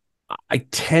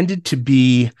tended to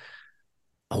be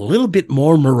a little bit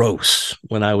more morose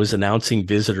when I was announcing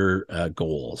visitor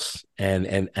goals,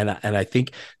 and I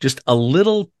think just a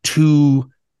little too,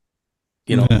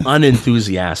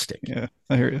 unenthusiastic. Yeah,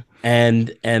 I hear you.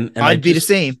 And I'd be the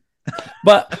same.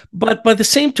 But by the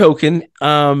same token,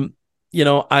 I'm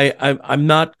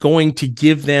not going to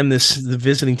give them the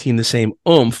visiting team the same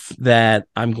oomph that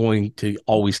I'm going to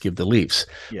always give the Leafs.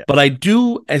 Yeah. But I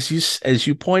do, as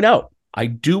you point out, I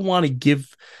do want to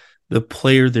give the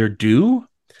player their due.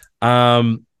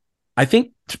 I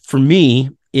think for me,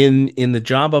 in the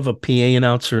job of a PA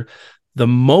announcer, the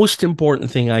most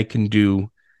important thing I can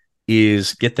do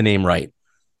is get the name right.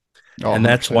 And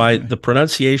that's why the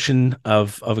pronunciation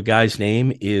of a guy's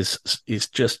name is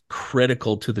just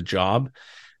critical to the job.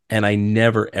 And I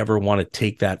never, ever want to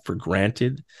take that for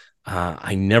granted.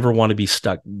 I never want to be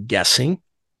stuck guessing.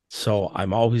 So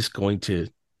I'm always going to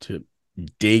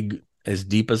dig as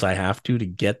deep as I have to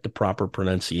get the proper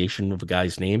pronunciation of a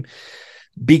guy's name.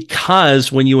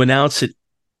 Because when you announce it,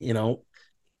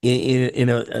 in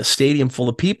a stadium full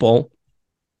of people,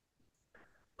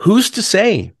 who's to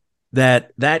say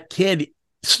that kid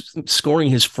scoring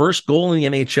his first goal in the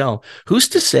NHL, who's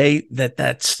to say that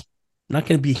that's not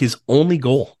going to be his only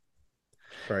goal?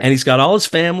 Right. And he's got all his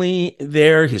family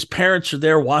there. His parents are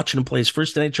there watching him play his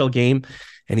first NHL game,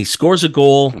 and he scores a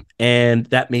goal, and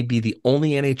that may be the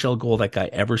only NHL goal that guy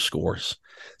ever scores.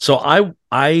 So I'm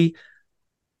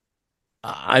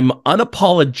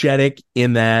unapologetic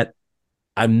in that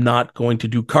I'm not going to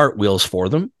do cartwheels for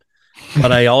them.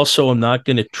 But I also am not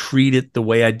going to treat it the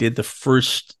way I did the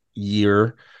first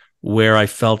year, where I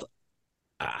felt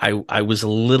I was a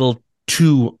little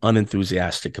too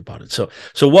unenthusiastic about it. So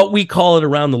what we call it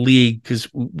around the league, because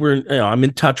I'm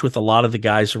in touch with a lot of the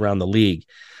guys around the league.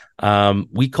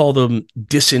 We call them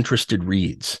disinterested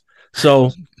reads.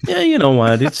 So yeah, you know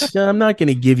what? I'm not going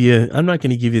to give you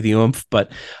the oomph.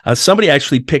 But somebody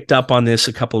actually picked up on this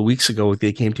a couple of weeks ago.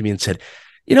 They came to me and said,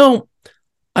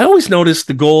 I always noticed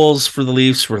the goals for the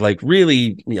Leafs were like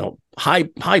really,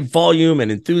 high volume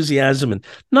and enthusiasm, and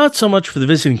not so much for the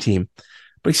visiting team.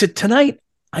 But he said, tonight,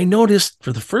 I noticed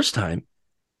for the first time,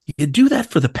 you do that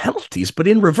for the penalties, but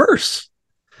in reverse.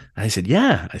 And I said,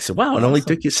 yeah. I said, wow, it only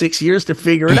took you 6 years to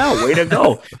figure it out. Way to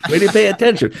go. Way to pay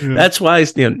attention. Yeah. That's why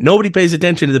nobody pays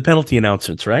attention to the penalty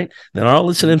announcements, right? They're all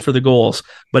listening for the goals.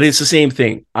 But it's the same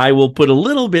thing. I will put a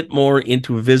little bit more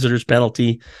into a visitor's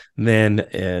penalty than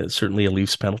certainly a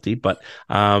Leafs penalty. But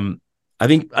I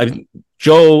think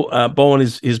Joe Bowen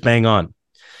is bang on.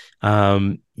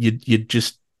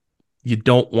 You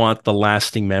don't want the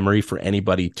lasting memory for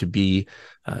anybody to be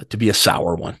a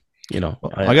sour one.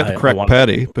 I got to correct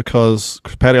Patty, because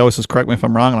Patty always says, correct me if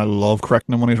I'm wrong, and I love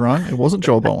correcting him when he's wrong. It wasn't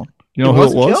Joe Bowen. You know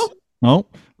who it was? Joe? No, it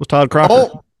was Todd Crocker.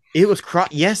 Oh, it was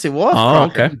Crocker. Yes, it was. Oh,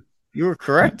 Crocker. Okay. You were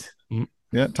correct.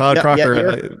 Yeah, Todd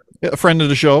Crocker, a friend of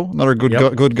the show, another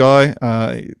good guy.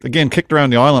 Again, kicked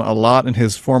around the island a lot in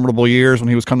his formidable years when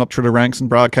he was coming up through the ranks in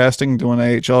broadcasting, doing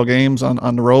AHL games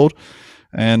on the road,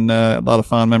 and a lot of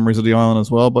fond memories of the island as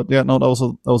well. But yeah, no,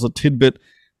 that was a tidbit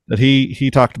that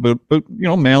he talked about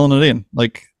mailing it in.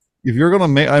 Like, if you're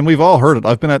going to and we've all heard it.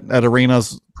 I've been at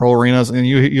arenas, pro arenas, and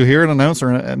you hear an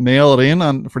announcer mail it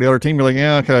in for the other team. You're like,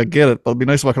 yeah, okay, I get it. But it'd be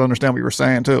nice if I could understand what you were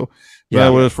saying too. Yeah.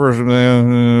 With his first,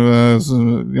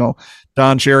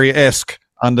 Don Cherry-esque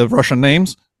on the Russian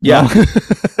names. Yeah.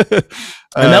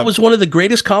 And that was one of the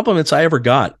greatest compliments I ever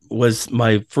got, was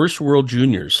my first World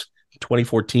Juniors,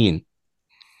 2014.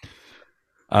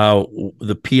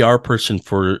 The PR person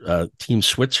for Team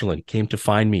Switzerland came to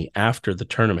find me after the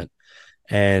tournament,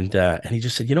 and he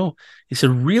just said, he said,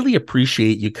 really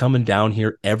appreciate you coming down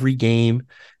here every game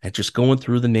and just going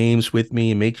through the names with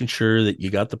me and making sure that you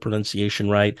got the pronunciation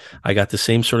right. I got the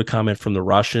same sort of comment from the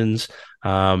Russians,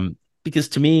 because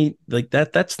to me, like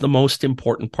that's the most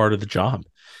important part of the job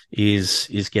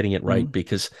is getting it right.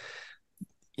 Because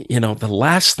the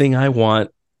last thing I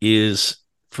want is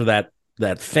for that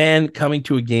fan coming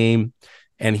to a game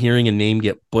and hearing a name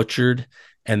get butchered,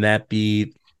 and that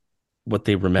be what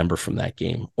they remember from that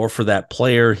game, or for that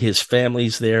player, his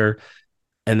family's there,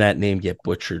 and that name get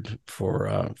butchered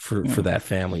for that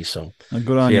family. So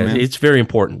good on you, man. It's very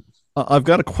important. I've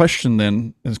got a question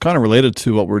then. It's kind of related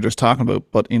to what we were just talking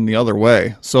about, but in the other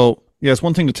way. So yeah, it's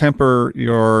one thing to temper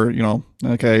your,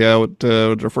 with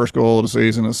their first goal of the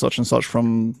season is such and such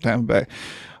from Tampa Bay.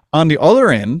 On the other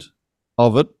end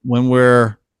of it, when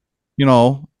we're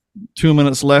 2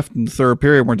 minutes left in the third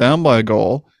period, we're down by a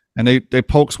goal, and they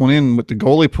pokes one in with the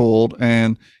goalie pulled,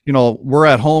 and we're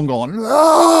at home going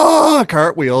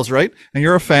cartwheels, right? And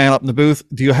you're a fan up in the booth.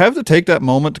 Do you have to take that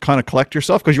moment to kind of collect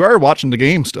yourself, because you are watching the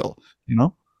game still?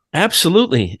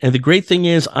 Absolutely. And the great thing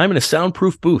is, I'm in a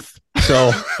soundproof booth,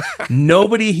 so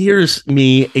nobody hears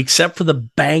me except for the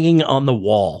banging on the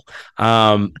wall.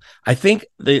 I think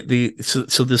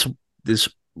this this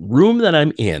room that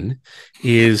I'm in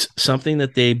is something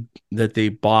that they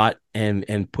bought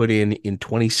and put in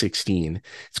 2016.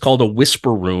 It's called a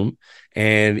whisper room,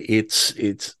 and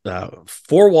it's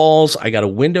 4 walls. I got a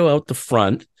window out the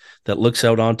front that looks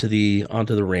out onto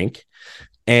the rink,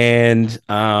 and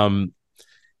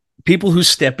people who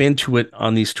step into it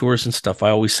on these tours and stuff, I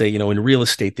always say, in real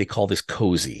estate, they call this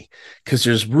cozy because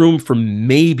there's room for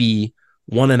maybe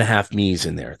 1.5 me's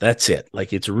in there. That's it.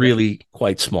 Like, it's really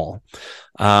quite small.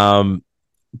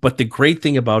 But the great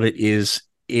thing about it is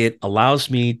it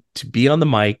allows me to be on the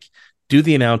mic, do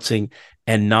the announcing,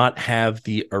 and not have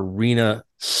the arena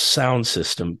sound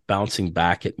system bouncing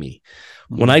back at me.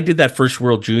 When I did that first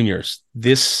World Juniors,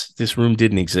 this room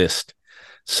didn't exist.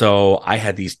 So I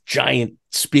had these giant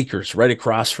speakers right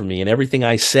across from me, and everything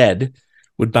I said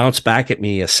would bounce back at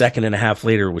me a second and a half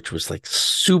later, which was like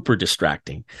super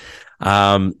distracting.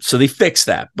 So they fixed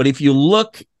that. But if you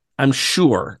look, I'm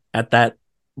sure, at that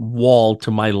wall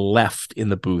to my left in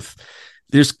the booth,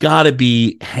 there's got to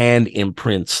be hand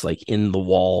imprints like in the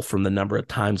wall from the number of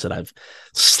times that I've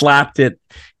slapped it,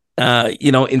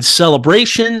 in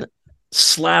celebration,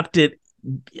 slapped it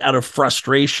out of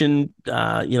frustration,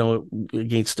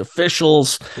 against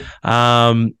officials.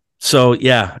 So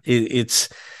yeah, it's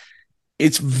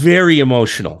very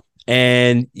emotional,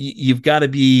 and you've got to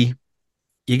be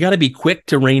quick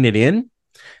to rein it in.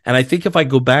 And I think if I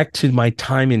go back to my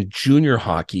time in junior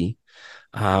hockey,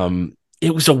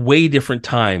 it was a way different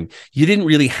time. You didn't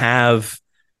really have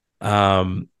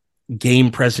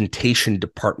game presentation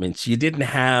departments. You didn't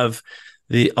have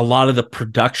a lot of the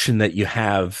production that you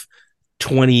have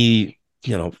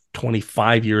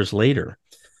 25 years later.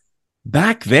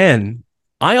 Back then,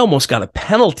 I almost got a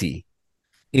penalty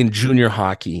in junior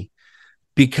hockey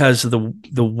because of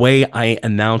the way I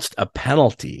announced a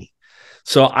penalty.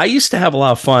 So I used to have a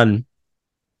lot of fun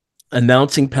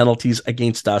announcing penalties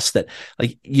against us that,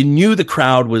 like, you knew the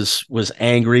crowd was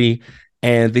angry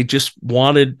and they just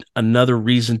wanted another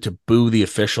reason to boo the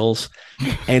officials.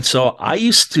 And so I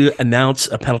used to announce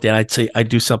a penalty, and I'd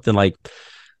do something like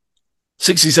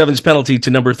 67's penalty to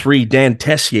number 3, Dan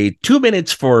Tessier, 2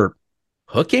 minutes for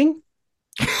hooking.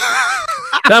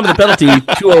 Time of the penalty,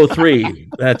 2:03.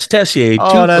 That's Tessier, 2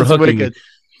 for hooking. Good.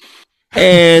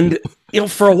 And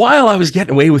for a while I was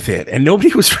getting away with it, and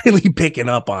nobody was really picking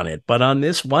up on it. But on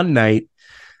this one night,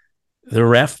 the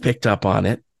ref picked up on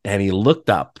it, and he looked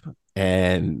up,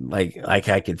 and like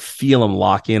I could feel him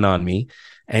lock in on me,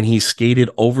 and he skated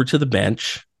over to the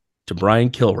bench to Brian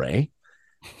Kilray,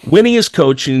 winningest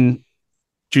coach in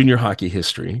junior hockey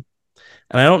history.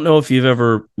 And I don't know if you've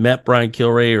ever met Brian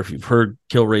Kilray or if you've heard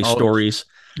Kilray's stories.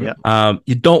 Yeah.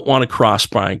 You don't want to cross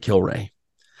Brian Kilray.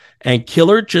 And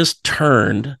Killer just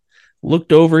turned,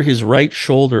 looked over his right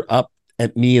shoulder up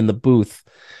at me in the booth,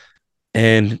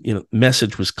 and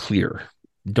message was clear: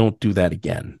 don't do that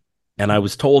again. And I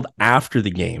was told after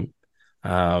the game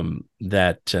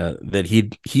that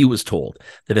he was told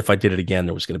that if I did it again,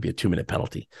 there was going to be a 2-minute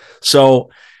penalty. So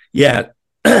yeah,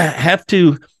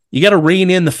 you got to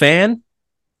rein in the fan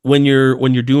when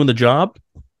you're doing the job.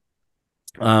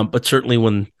 But certainly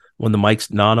when the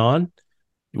mic's not on,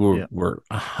 we're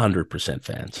 100%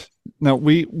 fans. Now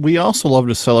we also love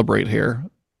to celebrate here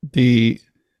the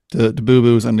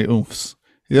boo-boos and the oofs.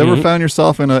 You ever found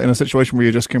yourself in a situation where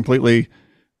you just completely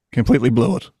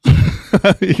blew it?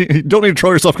 You don't need to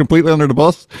throw yourself completely under the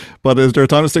bus, but is there a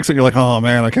time it sticks and you're like, oh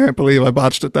man, I can't believe I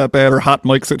botched it that bad, or hot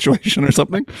mic situation or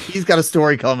something? He's got a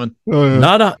story coming. Oh,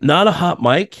 yeah. Not a hot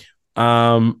mic,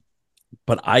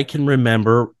 but I can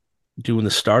remember doing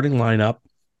the starting lineup,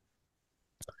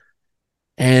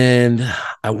 and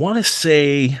I want to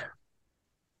say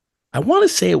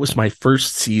it was my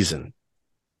first season,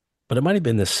 but it might have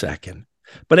been the second.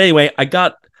 But anyway, I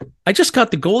just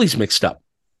got the goalies mixed up.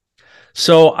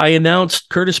 So I announced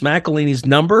Curtis McElhaney's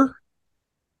number,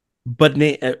 but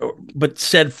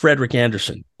said Frederick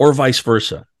Anderson, or vice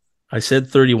versa. I said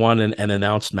 31 and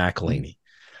announced McElhaney.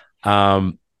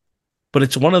 But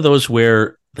it's one of those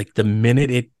where, like, the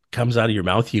minute it comes out of your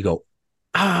mouth, you go,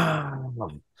 ah.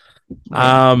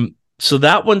 So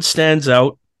that one stands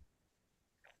out.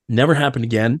 Never happened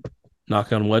again.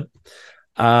 Knock on wood.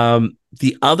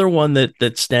 The other one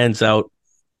that stands out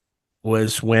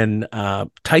was when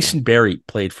Tyson Barrie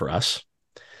played for us.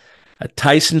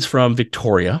 Tyson's from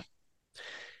Victoria.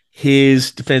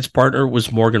 His defense partner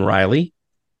was Morgan Riley.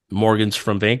 Morgan's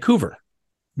from Vancouver.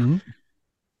 Mm-hmm.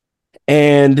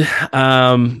 And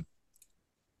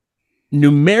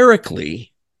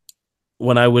numerically,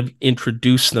 when I would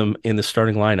introduce them in the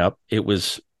starting lineup, it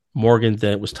was Morgan,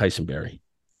 then it was Tyson Barrie.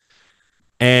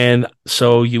 And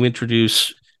so you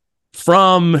introduce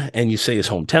from, and you say his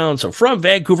hometown. So from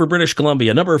Vancouver, British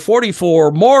Columbia, number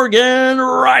 44, Morgan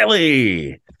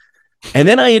Riley. And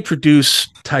then I introduce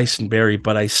Tyson Barrie,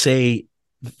 but I say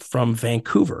from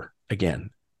Vancouver again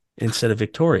instead of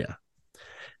Victoria.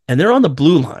 And they're on the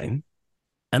blue line.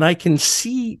 And I can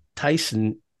see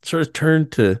Tyson sort of turn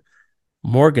to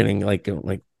Morgan and like,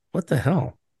 what the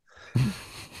hell?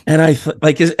 And I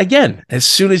again, as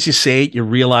soon as you say it, you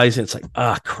realize it's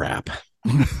like, crap.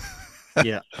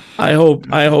 Yeah. I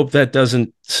hope that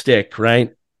doesn't stick,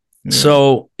 right? Yeah.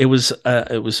 So it was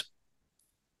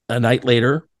a night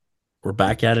later. We're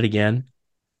back at it again.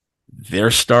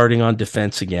 They're starting on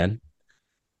defense again.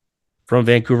 From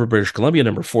Vancouver, British Columbia,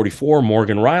 number 44,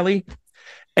 Morgan Riley.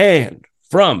 And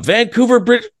from Vancouver,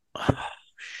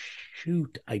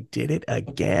 shoot, I did it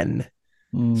again.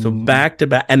 So back to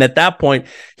back. And at that point,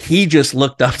 he just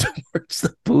looked up towards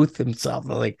the booth himself.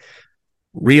 I'm like,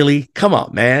 really? Come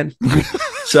on, man.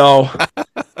 So,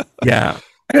 yeah,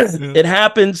 it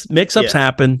happens. Mix-ups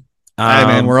happen. Hey,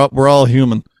 man, we're all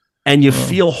human. And you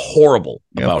feel horrible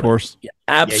about of course. it. You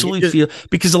absolutely feel,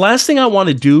 because the last thing I want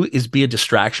to do is be a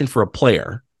distraction for a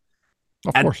player.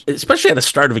 Of course. Especially at the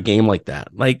start of a game like that.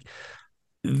 Like,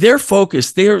 they're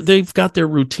focused. They've got their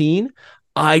routine.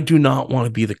 I do not want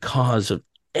to be the cause of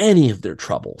any of their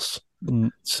troubles.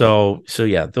 So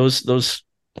yeah, those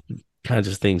kinds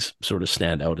of things sort of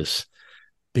stand out as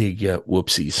big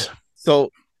whoopsies.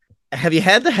 So have you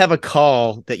had to have a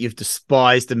call that you've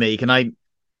despised to make? And I'm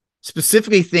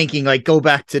specifically thinking, like, go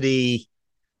back to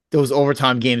those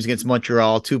overtime games against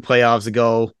Montreal 2 playoffs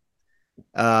ago,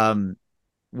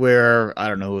 where I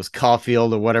don't know, it was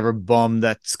Caulfield or whatever bum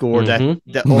that scored that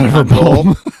overtime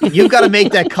goal. You've got to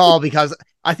make that call, because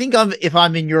I think if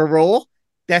I'm in your role,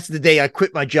 that's the day I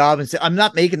quit my job and say, I'm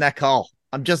not making that call.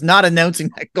 I'm just not announcing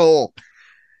that goal.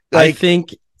 Like,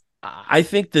 I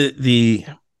think the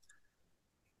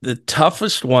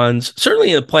toughest ones,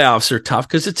 certainly in the playoffs, are tough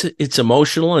because it's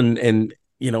emotional and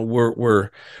you know, we're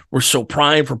so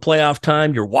primed for playoff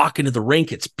time. You're walking to the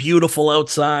rink, it's beautiful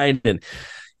outside, and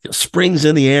spring's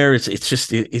in the air. It's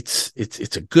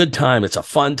a good time. It's a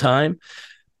fun time.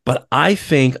 But I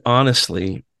think,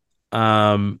 honestly,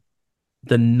 the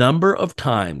number of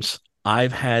times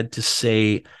I've had to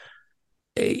say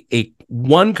a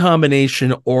one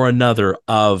combination or another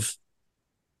of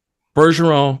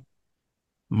Bergeron,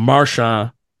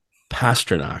 Marchand,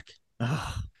 Pastrnak.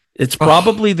 It's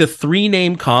probably the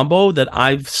 3-name combo that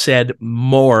I've said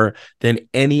more than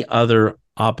any other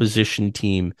opposition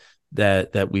team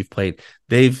that we've played.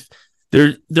 There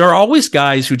are always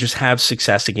guys who just have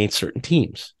success against certain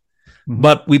teams.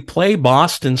 But we play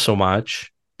Boston so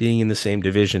much, being in the same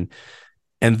division,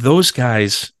 and those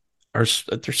guys they're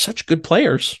such good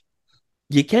players.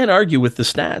 You can't argue with the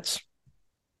stats.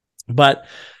 But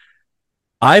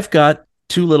I've got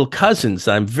 2 little cousins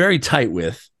that I'm very tight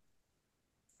with,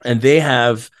 and they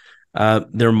have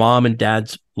their mom and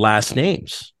dad's last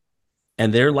names,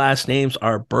 and their last names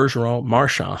are Bergeron,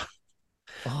 Marchand.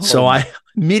 So I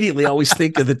immediately always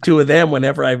think of the 2 of them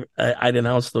whenever I'd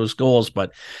announce those goals.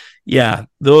 But yeah,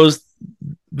 those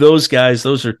guys,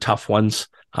 those are tough ones.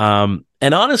 And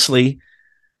honestly,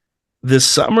 the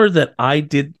summer that I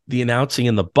did the announcing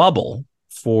in the bubble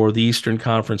for the Eastern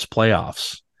Conference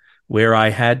playoffs, where I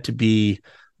had to be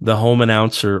the home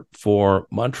announcer for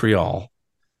Montreal,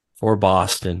 for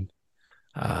Boston,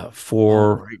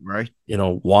 for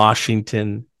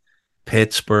Washington,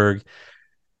 Pittsburgh.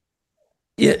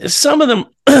 Yeah, some of them,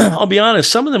 I'll be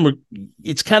honest, some of them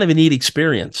it's kind of a neat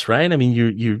experience, right? I mean,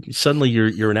 you suddenly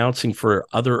you're announcing for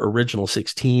other Original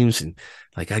Six teams, and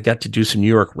like I got to do some New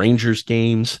York Rangers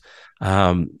games.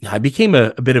 I became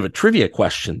a bit of a trivia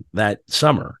question that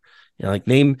summer. You know, like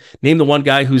name the one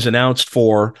guy who's announced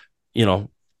for,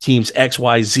 teams X,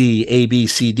 Y, Z, A, B,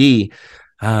 C, D.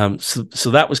 So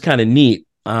that was kind of neat.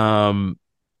 But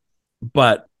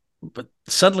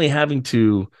suddenly having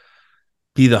to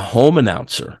be the home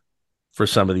announcer for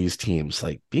some of these teams,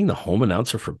 like being the home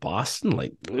announcer for Boston,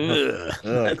 like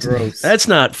that's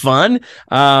not fun.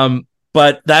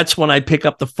 But that's when I pick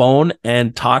up the phone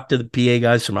and talk to the PA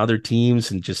guys from other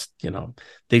teams, and just,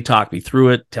 they talk me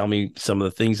through it, tell me some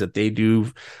of the things that they do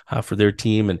for their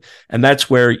team. And that's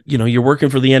where, you're working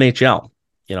for the NHL.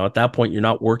 At that point, you're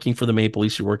not working for the Maple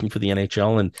Leafs, you're working for the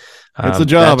NHL. And it's a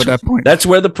job at that point. That's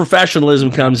where the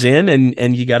professionalism comes in,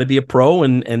 and you got to be a pro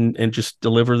and just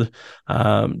deliver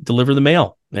the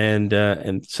mail.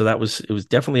 And so it was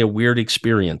definitely a weird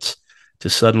experience to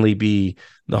suddenly be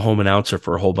the home announcer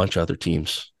for a whole bunch of other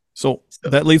teams. So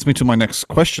that leads me to my next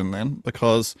question then,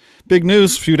 because big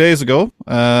news a few days ago,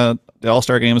 the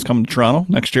All-Star Game is coming to Toronto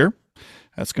next year.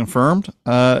 That's confirmed.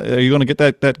 Are you going to get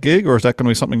that gig, or is that going to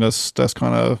be something that's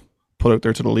kind of put out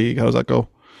there to the league? How does that go?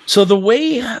 So the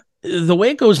way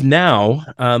it goes now,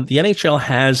 the NHL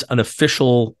has an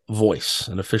official voice,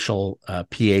 an official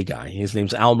PA guy. His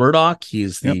name's Al Murdoch.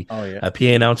 He's the PA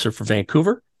announcer for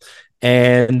Vancouver.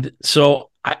 And so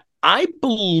I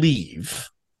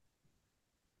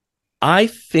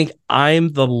think I'm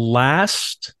the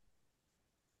last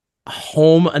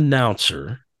home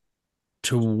announcer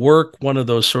to work one of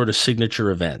those sort of signature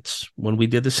events. When we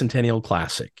did the Centennial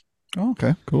Classic. Oh,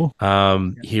 okay, cool.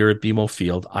 Here at BMO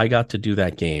Field, I got to do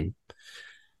that game.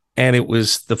 And it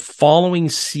was the following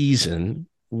season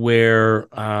where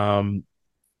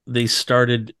they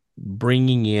started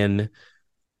bringing in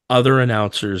other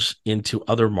announcers into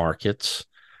other markets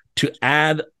to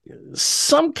add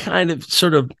some kind of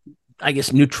sort of, I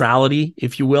guess, neutrality,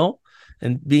 if you will.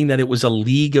 And being that it was a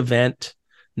league event,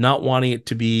 not wanting it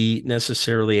to be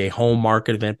necessarily a home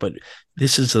market event, but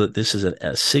this is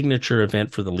a signature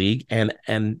event for the league,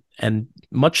 and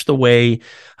much the way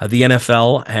the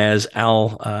NFL has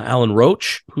Alan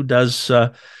Roach, who does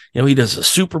he does the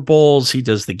Super Bowls, he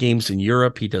does the games in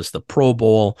Europe, he does the Pro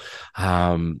Bowl.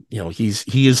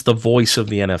 He is the voice of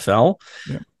the NFL.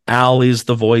 Yeah. Al is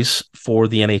the voice for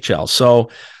the NHL. So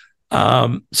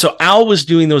Al was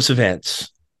doing those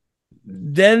events.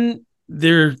 Then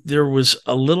there was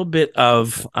a little bit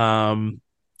of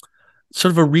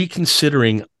sort of a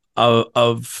reconsidering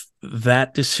of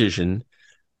that decision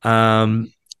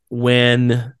when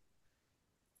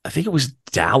I think it was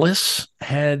Dallas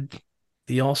had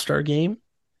the All-Star game,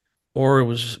 or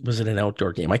was it an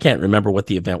outdoor game? I can't remember what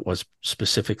the event was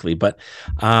specifically, but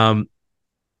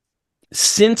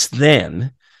since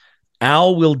then,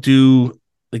 Al will do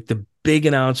like the big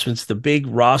announcements, the big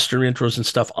roster intros and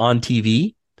stuff on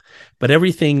TV, but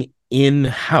everything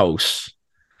in-house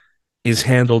is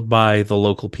handled by the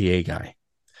local PA guy.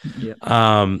 Yeah.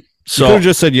 So you could have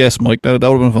just said yes, Mike. That would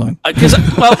have been fine.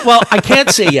 Well, I can't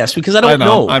say yes because I don't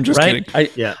know. I'm just right?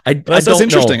 kidding. That's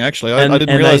interesting, know. Actually. I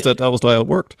didn't realize that was how it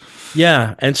worked.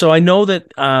 Yeah, and so I know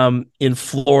that in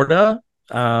Florida,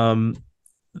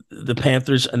 the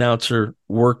Panthers announcer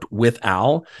worked with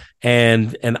Al,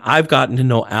 and I've gotten to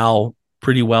know Al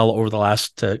pretty well over the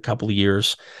last couple of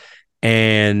years,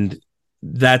 and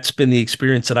that's been the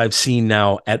experience that I've seen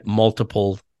now at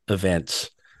multiple events,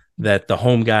 that the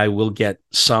home guy will get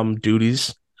some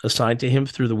duties assigned to him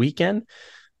through the weekend,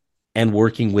 and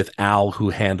working with Al,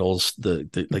 who handles the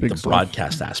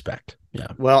broadcast aspect. Yeah.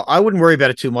 Well, I wouldn't worry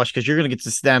about it too much because you're going to get the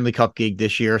Stanley Cup gig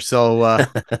this year. So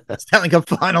Stanley Cup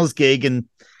Finals gig. And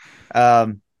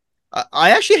I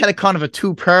actually had a kind of a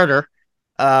two-parter.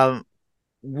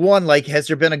 One, like, has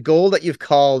there been a goal that you've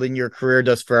called in your career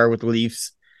thus far with the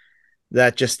Leafs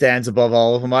that just stands above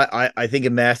all of them? I think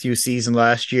of Matthew's season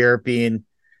last year being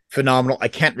phenomenal. I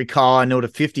can't recall. I know the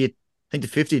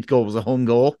 50th goal was a home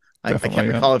goal. I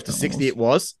can't recall if the 60th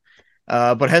was.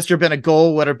 But has there been a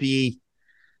goal, whether it be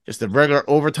just a regular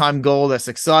overtime goal that's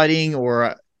exciting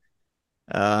or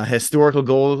a historical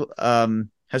goal?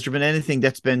 Has there been anything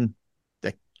that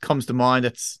comes to mind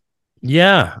that's...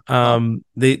 Yeah.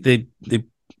 They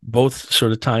both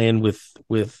sort of tie in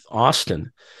with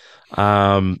Austin.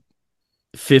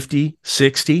 50,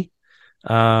 60.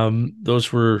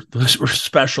 Those were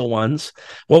special ones.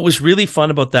 What was really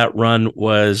fun about that run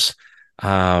was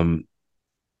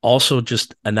also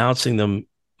just announcing them,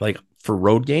 like, for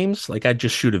road games. Like, I'd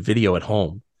just shoot a video at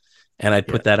home and I'd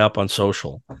put that up on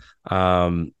social.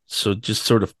 So just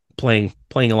sort of playing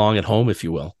along at home, if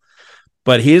you will.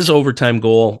 But his overtime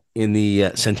goal in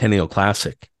the Centennial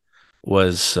Classic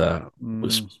was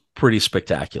pretty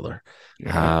spectacular.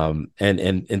 Yeah.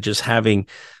 And just having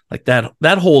like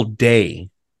that whole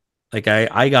day, like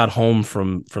I got home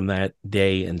from that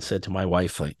day and said to my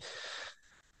wife, like,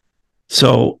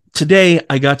 so today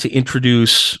I got to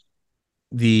introduce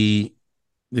the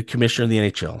commissioner of the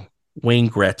NHL, Wayne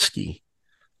Gretzky,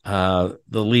 the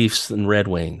Leafs and Red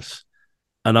Wings,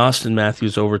 an Austin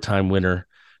Matthews overtime winner,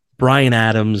 Bryan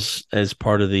Adams as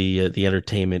part of the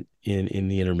entertainment in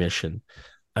the intermission.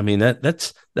 I mean,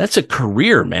 that's a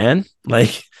career, man.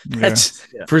 Like, that's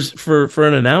for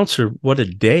an announcer, what a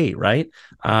day, right?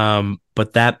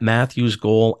 But that Matthews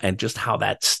goal and just how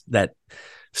that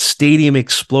stadium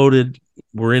exploded.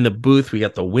 We're in the booth. We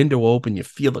got the window open. You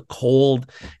feel the cold.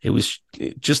 It was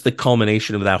just the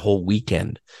culmination of that whole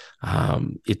weekend.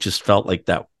 It just felt like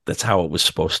that's how it was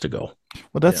supposed to go.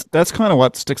 Well, that's kind of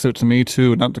what sticks out to me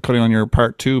too. Not to cut in on your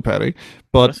part too, Patty,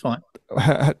 but that's fine.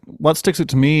 What sticks out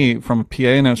to me from a PA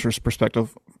announcer's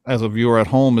perspective as a viewer at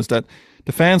home is that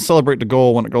the fans celebrate the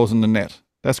goal when it goes in the net.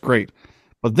 That's great.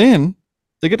 But then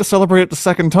they get to celebrate it the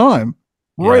second time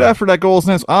Right after that goal is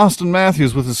announced, Austin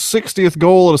Matthews with his 60th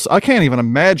goal. I can't even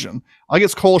imagine. I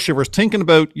get cold shivers thinking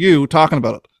about you talking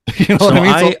about it. You know what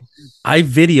I mean? I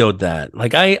videoed that.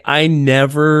 Like I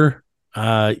never,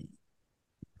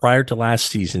 prior to last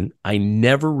season, I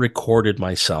never recorded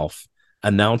myself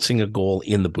announcing a goal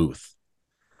in the booth.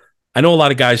 I know a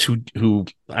lot of guys who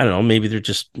I don't know, maybe they're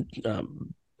just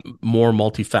more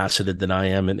multifaceted than I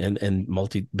am and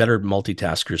better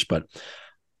multitaskers, but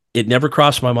it never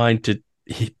crossed my mind to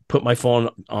put my phone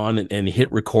on and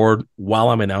hit record while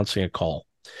I'm announcing a call.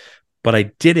 But I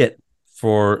did it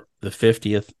for the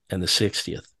 50th and the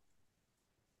 60th.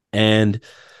 And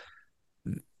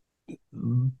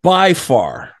by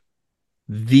far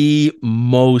the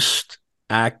most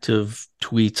active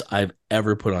tweets I've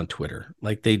ever put on Twitter.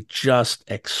 Like they just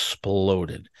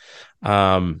exploded.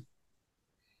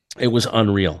 It was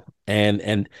unreal.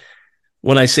 And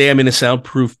when I say I'm in a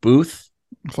soundproof booth,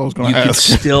 you could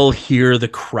still hear the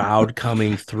crowd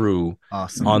coming through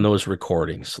on those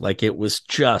recordings. Like it was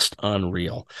just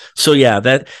unreal. So yeah,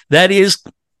 that is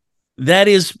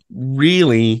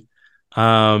really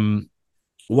one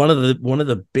of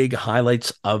the big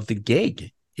highlights of the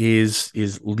gig is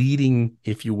leading,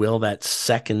 if you will, that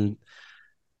second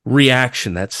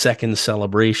reaction, that second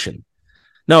celebration.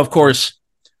 Now, of course,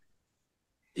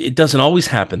 it doesn't always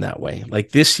happen that way. Like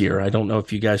this year, I don't know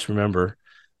if you guys remember,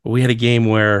 but we had a game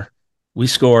where we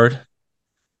scored.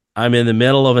 I'm in the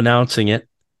middle of announcing it.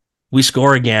 We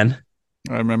score again.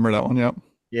 I remember that one. Yep.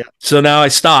 Yeah. So now I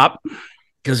stop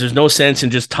because there's no sense in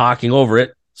just talking over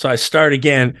it. So I start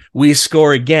again. We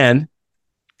score again.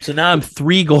 So now I'm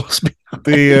 3 goals behind.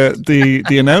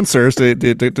 The announcers,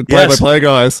 the play-by-play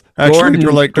guys, actually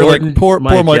they're like poor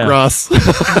Mike Ross.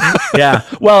 Yeah.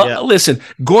 Well, listen,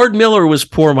 Gord Miller was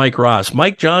poor Mike Ross.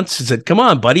 Mike Johnson said, "Come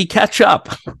on, buddy, catch up."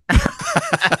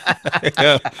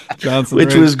 Yeah, Johnson,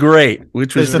 which was great.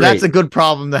 So that's a good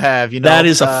problem to have. You know, that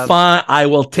is a fun. I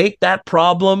will take that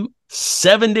problem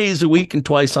 7 days a week and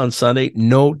twice on Sunday,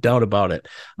 no doubt about it.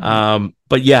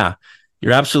 But yeah,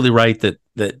 you're absolutely right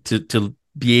that to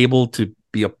be able to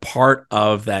be a part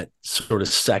of that sort of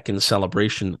second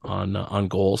celebration on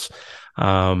goals,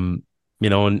 and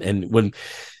when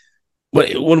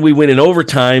we win in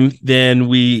overtime, then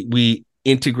we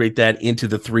integrate that into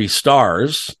the 3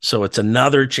 stars. So it's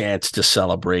another chance to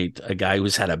celebrate a guy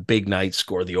who's had a big night,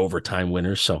 score the overtime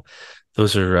winner. So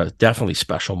those are definitely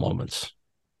special moments.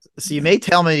 So you may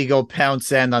tell me to go pound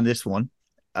sand on this one,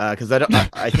 because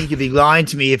I think you'd be lying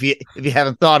to me if you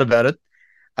haven't thought about it.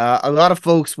 A lot of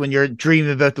folks, when you're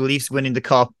dreaming about the Leafs winning the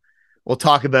cup, will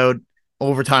talk about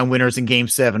overtime winners in Game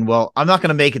 7. Well, I'm not going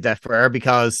to make it that far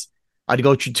because I'd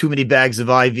go through too many bags of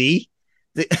IV.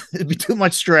 It'd be too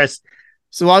much stress.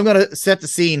 So I'm going to set the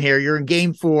scene here. You're in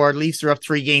Game 4. Leafs are up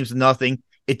 3-0.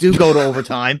 It do go to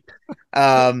overtime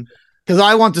because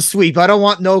I want to sweep. I don't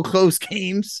want no close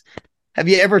games. Have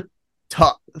you ever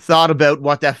thought about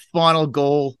what that final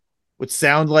goal would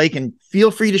sound like? And feel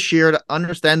free to share to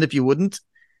understand if you wouldn't.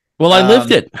 Well, I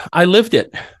lived it.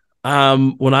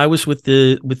 When I was with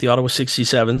the Ottawa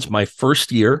 67s, my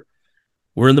first year,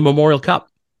 we're in the Memorial Cup,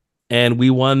 and we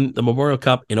won the Memorial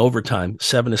Cup in overtime,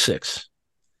 7-6.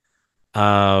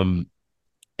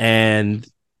 And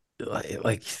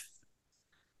like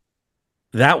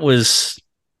that was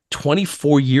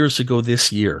 24 years ago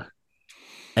this year,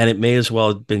 and it may as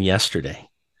well have been yesterday.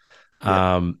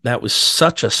 That was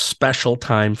such a special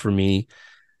time for me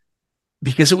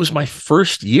because it was my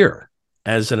first year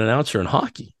as an announcer in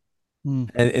hockey.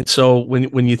 And so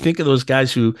when you think of those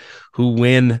guys who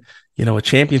win, a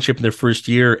championship in their first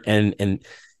year and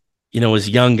as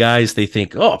young guys, they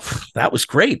think, oh, that was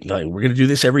great. Like, we're going to do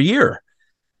this every year.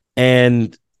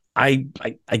 And I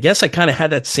guess I kind of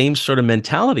had that same sort of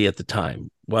mentality at the time,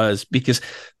 was because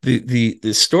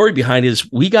the story behind it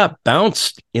is we got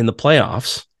bounced in the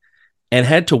playoffs and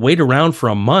had to wait around for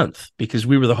a month because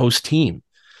we were the host team.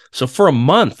 So for a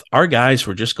month, our guys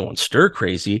were just going stir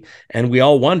crazy, and we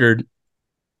all wondered,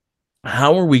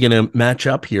 how are we going to match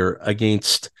up here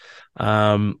against,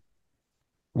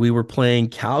 we were playing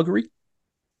Calgary,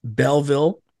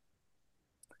 Belleville,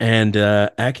 and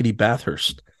Acadie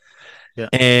Bathurst. Yeah.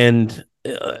 And,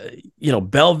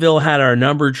 Belleville had our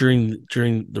number during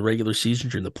the regular season,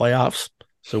 during the playoffs.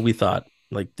 So we thought,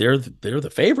 like, they're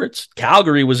the favorites.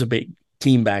 Calgary was a big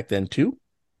team back then too.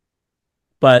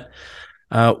 But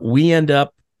we end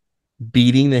up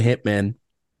beating the Hitmen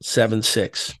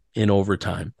 7-6 in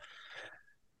overtime.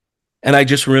 And I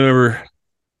just remember,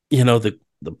 the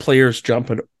players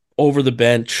jumping over the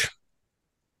bench,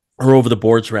 or over the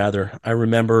boards, rather. I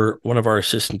remember one of our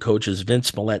assistant coaches,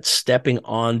 Vince Millette, stepping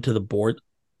onto the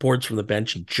boards from the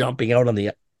bench and jumping out on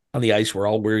the on the ice. We're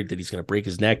all worried that he's going to break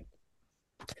his neck.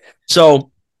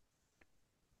 So,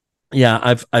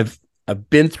 yeah, I've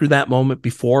been through that moment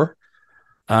before.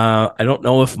 I don't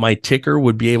know if my ticker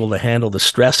would be able to handle the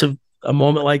stress of a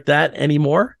moment like that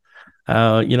anymore.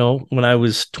 When I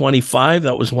was 25,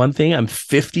 that was one thing. I'm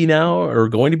 50 now, or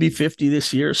going to be 50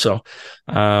 this year. So,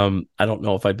 I don't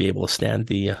know if I'd be able to stand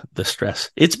the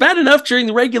stress. It's bad enough during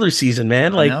the regular season,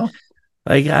 man. The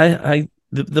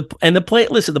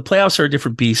playoffs are a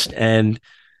different beast, and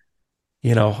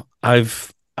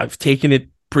I've taken it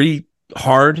pretty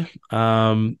hard.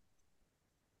 When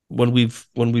we've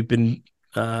been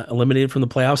eliminated from the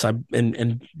playoffs, I've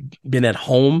been at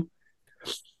home.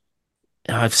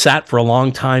 I've sat for a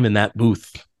long time in that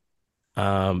booth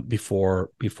before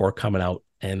coming out,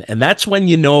 and that's when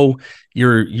you're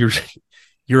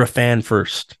a fan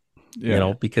first,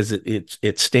 because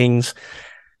it stings,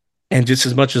 and just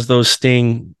as much as those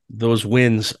sting, those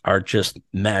wins are just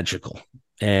magical,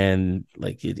 and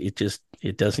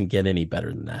it doesn't get any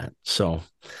better than that. So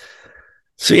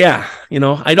yeah,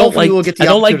 I don't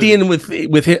like dealing with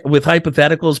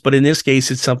hypotheticals, but in this case,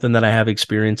 it's something that I have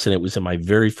experienced, and it was in my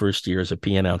very first year as a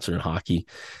PA announcer in hockey,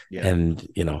 and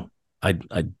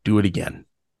I'd do it again.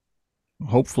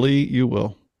 Hopefully, you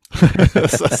will.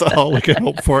 That's all we can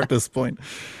hope for at this point.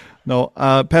 No,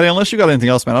 Patty, unless you got anything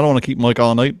else, man, I don't want to keep Mike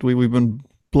all night. We've been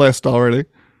blessed already.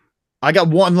 I got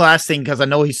one last thing because I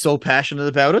know he's so passionate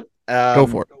about it. Go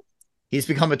for it. He's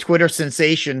become a Twitter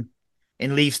sensation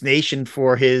in Leafs Nation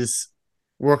for his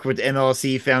work with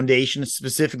MLSE Foundation,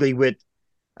 specifically with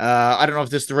I don't know if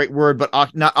this is the right word, but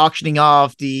not auctioning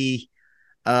off the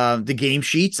game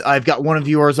sheets. I've got one of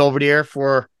yours over there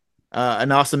for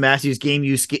an Austin Matthews game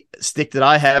use stick that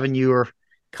I have, and you were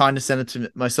condescending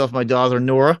to myself and my daughter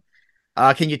Nora.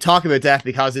 Can you talk about that,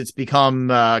 because it's become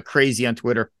crazy on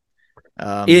Twitter?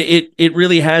 It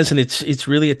really has, and it's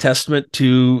really a testament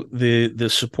to the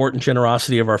support and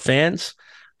generosity of our fans.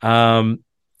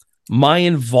 My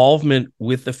involvement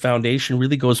with the foundation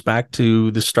really goes back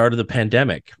to the start of the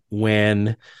pandemic,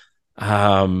 when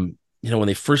when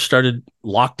they first started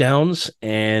lockdowns,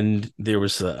 and there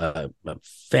was a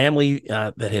family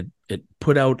that had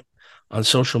put out on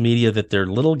social media that their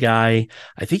little guy,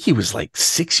 I think he was like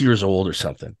 6 years old or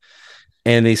something,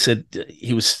 and they said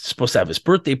he was supposed to have his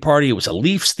birthday party. It was a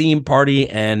Leafs themed party,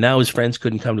 and now his friends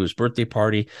couldn't come to his birthday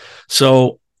party.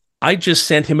 So I just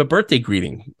sent him a birthday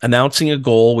greeting announcing a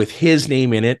goal with his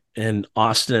name in it, and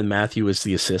Austin and Matthew as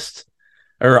the assists,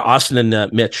 or Austin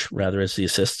and Mitch rather as the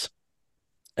assists.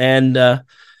 And then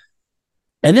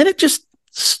it just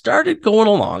started going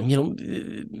along,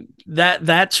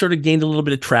 that sort of gained a little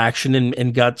bit of traction and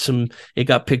it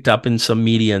got picked up in some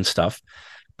media and stuff.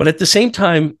 But at the same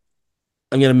time,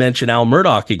 I'm going to mention Al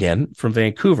Murdoch again from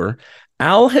Vancouver.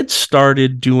 Al had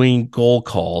started doing goal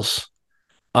calls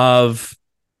of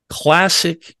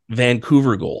classic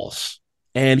Vancouver goals,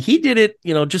 and he did it,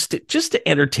 just to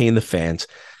entertain the fans.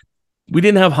 We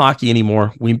didn't have hockey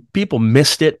anymore. People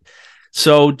missed it,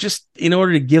 so just in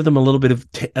order to give them a little bit of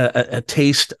a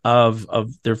taste of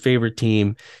their favorite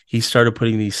team, he started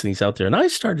putting these things out there. And I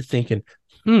started thinking,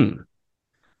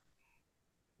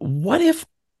 what if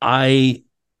I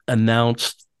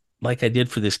announced like I did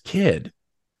for this kid,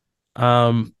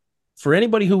 for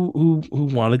anybody who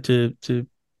wanted to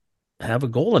have a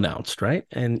goal announced, right?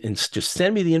 And just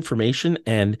send me the information,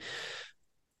 and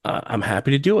I'm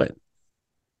happy to do it.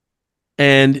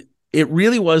 And it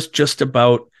really was just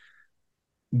about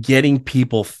getting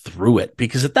people through it,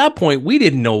 because at that point we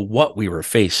didn't know what we were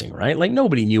facing, right? Like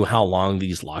nobody knew how long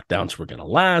these lockdowns were going to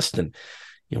last, and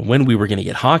when we were going to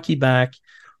get hockey back.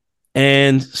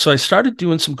 And so I started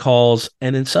doing some calls,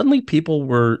 and then suddenly people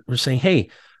were saying, hey,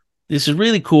 this is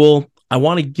really cool. I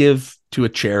want to give to a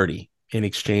charity in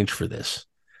exchange for this.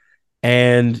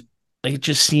 And it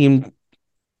just seemed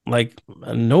like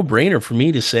a no-brainer for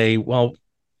me to say, well,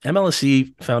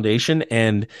 MLSE Foundation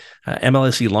and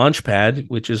MLSE Launchpad,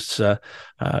 which is a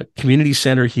community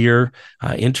center here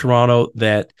in Toronto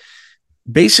that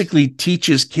basically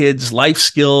teaches kids life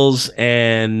skills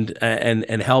and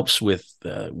helps with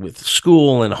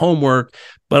school and homework,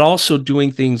 but also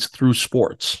doing things through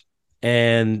sports.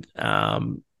 And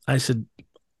I said,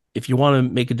 if you want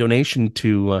to make a donation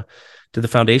to the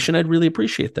foundation, I'd really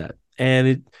appreciate that.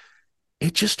 And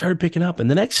it just started picking up. And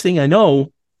the next thing I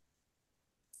know,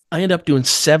 I end up doing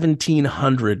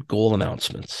 1,700 goal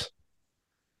announcements.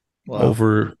 Wow.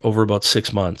 over about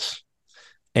 6 months,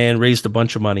 and raised a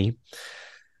bunch of money.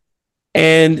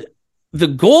 And the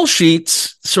goal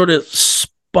sheets sort of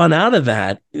spun out of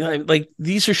that. Like,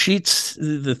 these are sheets,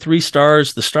 the 3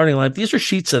 stars, the starting line. These are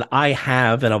sheets that I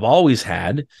have and I've always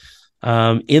had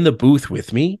in the booth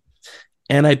with me.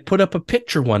 And I put up a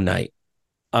picture one night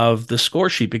of the score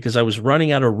sheet because I was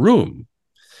running out of room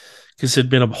because there'd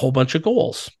been a whole bunch of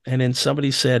goals. And then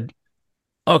somebody said,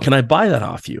 "Oh, can I buy that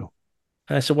off you?"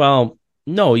 And I said, "Well,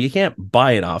 no, you can't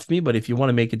buy it off me, but if you want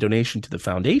to make a donation to the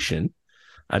foundation,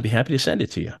 I'd be happy to send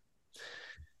it to you."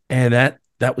 And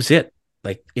that was it.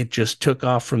 Like, it just took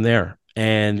off from there.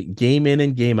 And game in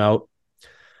and game out,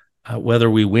 whether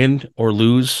we win or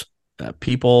lose,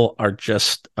 people are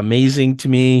just amazing to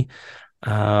me.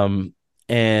 And,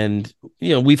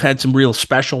 we've had some real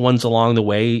special ones along the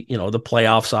way, the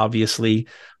playoffs, obviously,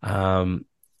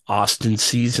 Austin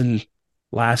season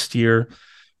last year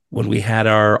when we had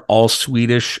our all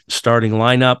Swedish starting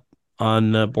lineup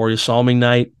on Borja Salming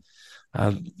night,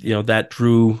 that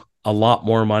drew a lot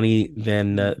more money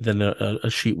than a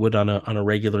sheet would on a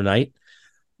regular night.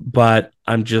 But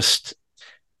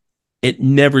it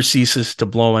never ceases to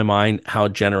blow my mind how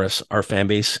generous our fan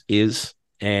base is.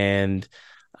 And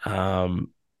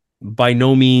by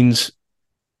no means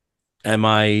am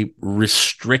I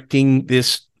restricting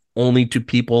this only to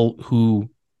people who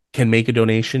can make a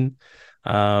donation,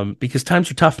 because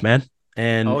times are tough, man.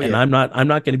 And I'm not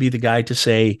going to be the guy to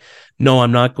say, no,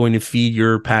 I'm not going to feed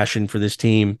your passion for this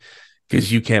team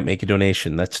because you can't make a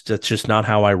donation. That's just not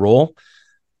how I roll.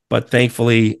 But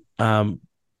thankfully,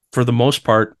 for the most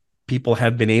part, people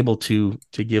have been able to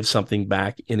give something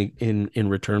back in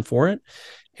return for it,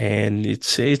 and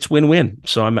it's win-win.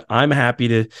 So I'm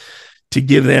happy to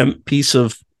give them a piece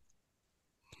of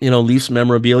Leafs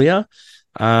memorabilia,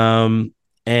 and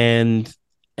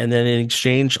then in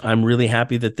exchange, I'm really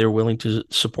happy that they're willing to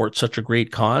support such a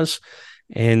great cause.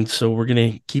 And so we're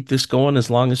going to keep this going as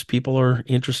long as people are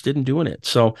interested in doing it.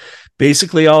 So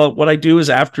basically what I do is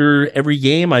after every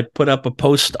game, I put up a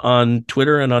post on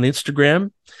Twitter and on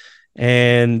Instagram,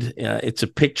 and it's a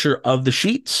picture of the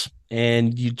sheets,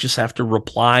 and you just have to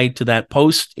reply to that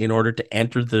post in order to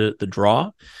enter the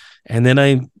draw. And then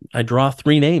I draw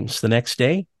 3 names the next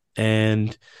day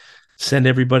and send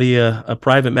everybody a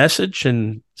private message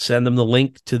and send them the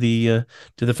link to the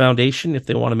foundation if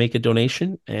they want to make a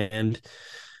donation. And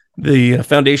the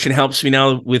foundation helps me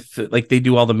now with, like, they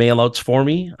do all the mail outs for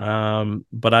me.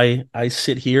 But I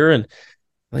sit here and,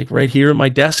 like, right here at my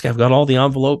desk, I've got all the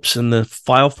envelopes and the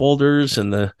file folders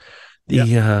and the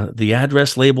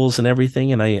address labels and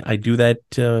everything. And I do that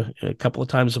a couple of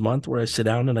times a month where I sit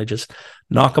down and I just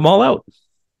knock them all out.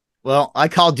 Well, I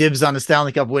call dibs on the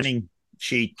Stanley Cup winning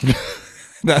sheet.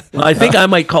 Well, I think I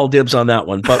might call dibs on that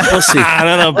one, but we'll see. I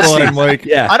don't know, Mike.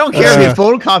 Yeah, I don't care if you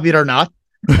photocopy it or not.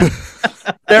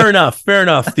 Fair enough.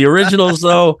 The originals,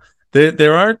 though,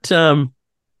 there aren't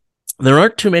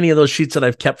too many of those sheets that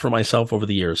I've kept for myself over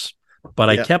the years. But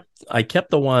I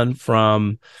kept the one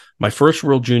from my first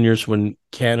World Juniors when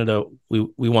Canada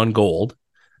we won gold,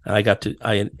 and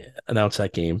I announced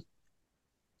that game,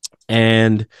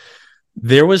 and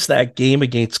there was that game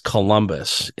against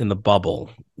Columbus in the bubble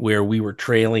where we were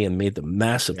trailing and made the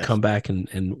massive comeback and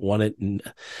won it in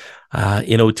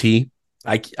OT.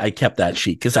 I kept that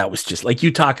sheet because that was just, like,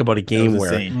 you talk about a game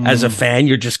where as a fan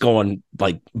you're just going,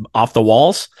 like, off the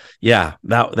walls. Yeah,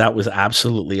 that was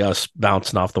absolutely us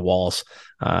bouncing off the walls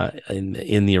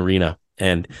in the arena,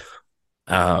 and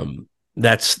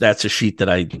that's a sheet that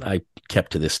I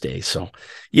kept to this day. So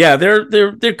yeah,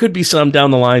 there could be some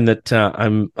down the line that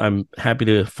I'm happy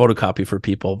to photocopy for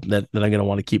people that I'm going to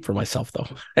want to keep for myself, though.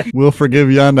 We'll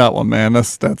forgive you on that one, man.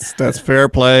 That's fair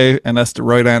play, and that's the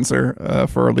right answer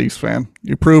for a Leafs fan.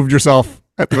 You proved yourself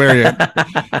at the very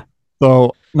end.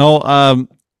 So no,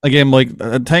 again, Mike,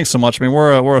 thanks so much. I mean,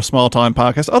 we're a small time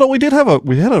podcast. Although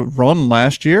we had a run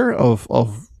last year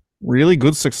of really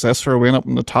good success for a win up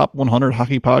in the top 100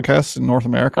 hockey podcasts in North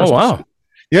America. Oh, wow.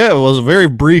 Yeah, it was a very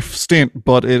brief stint,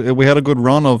 but we had a good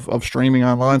run of streaming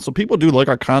online. So people do like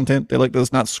our content. They like that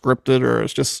it's not scripted, or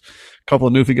it's just a couple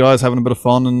of newfie guys having a bit of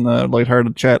fun and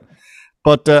lighthearted chat.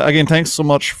 But again, thanks so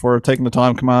much for taking the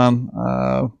time. Come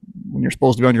on, when you're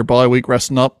supposed to be on your bye week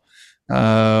resting up.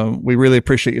 We really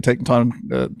appreciate you taking time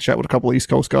to chat with a couple of East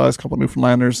Coast guys, a couple of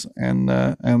Newfoundlanders, and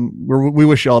we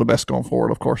wish you all the best going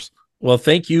forward, of course. Well,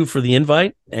 thank you for the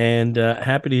invite, and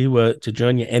happy to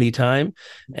join you anytime.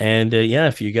 And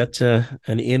if you got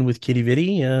an in with Kitty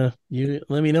Vitty, you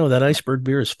let me know. That iceberg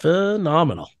beer is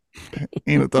phenomenal.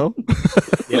 Ain't it though?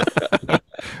 Yeah.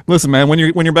 Listen, man, when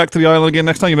you're back to the island again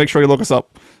next time, you make sure you look us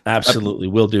up. Absolutely,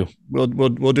 will do.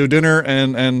 We'll do dinner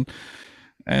and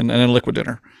a liquid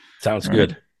dinner. Sounds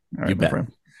good. All right, you bet.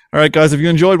 Friend. All right, guys, if you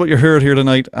enjoyed what you heard here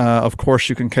tonight, of course,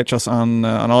 you can catch us on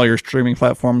all your streaming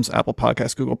platforms, Apple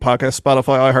Podcasts, Google Podcasts,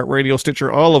 Spotify, iHeartRadio,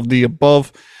 Stitcher, all of the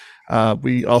above.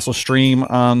 We also stream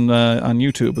on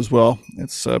YouTube as well.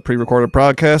 It's a pre-recorded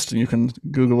broadcast, and you can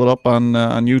Google it up on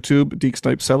YouTube, Deke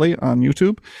Snipe Selly on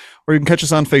YouTube, or you can catch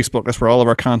us on Facebook. That's where all of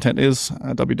our content is,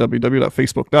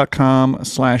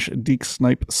 www.facebook.com/Deke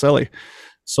Snipe Selly.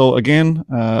 So again,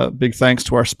 big thanks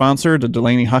to our sponsor, the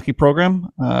Delaney Hockey Program.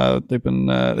 They've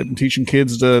been teaching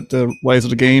kids the ways of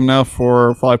the game now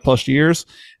for 5+ years.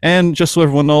 And just so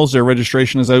everyone knows, their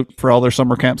registration is out for all their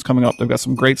summer camps coming up. They've got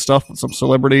some great stuff with some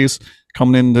celebrities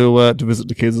coming in to visit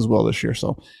the kids as well this year.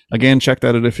 So again, check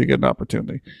that out if you get an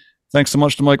opportunity. Thanks so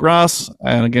much to Mike Ross,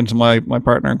 and again to my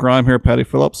partner in crime here, Patty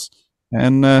Phillips.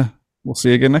 And we'll see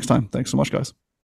you again next time. Thanks so much, guys.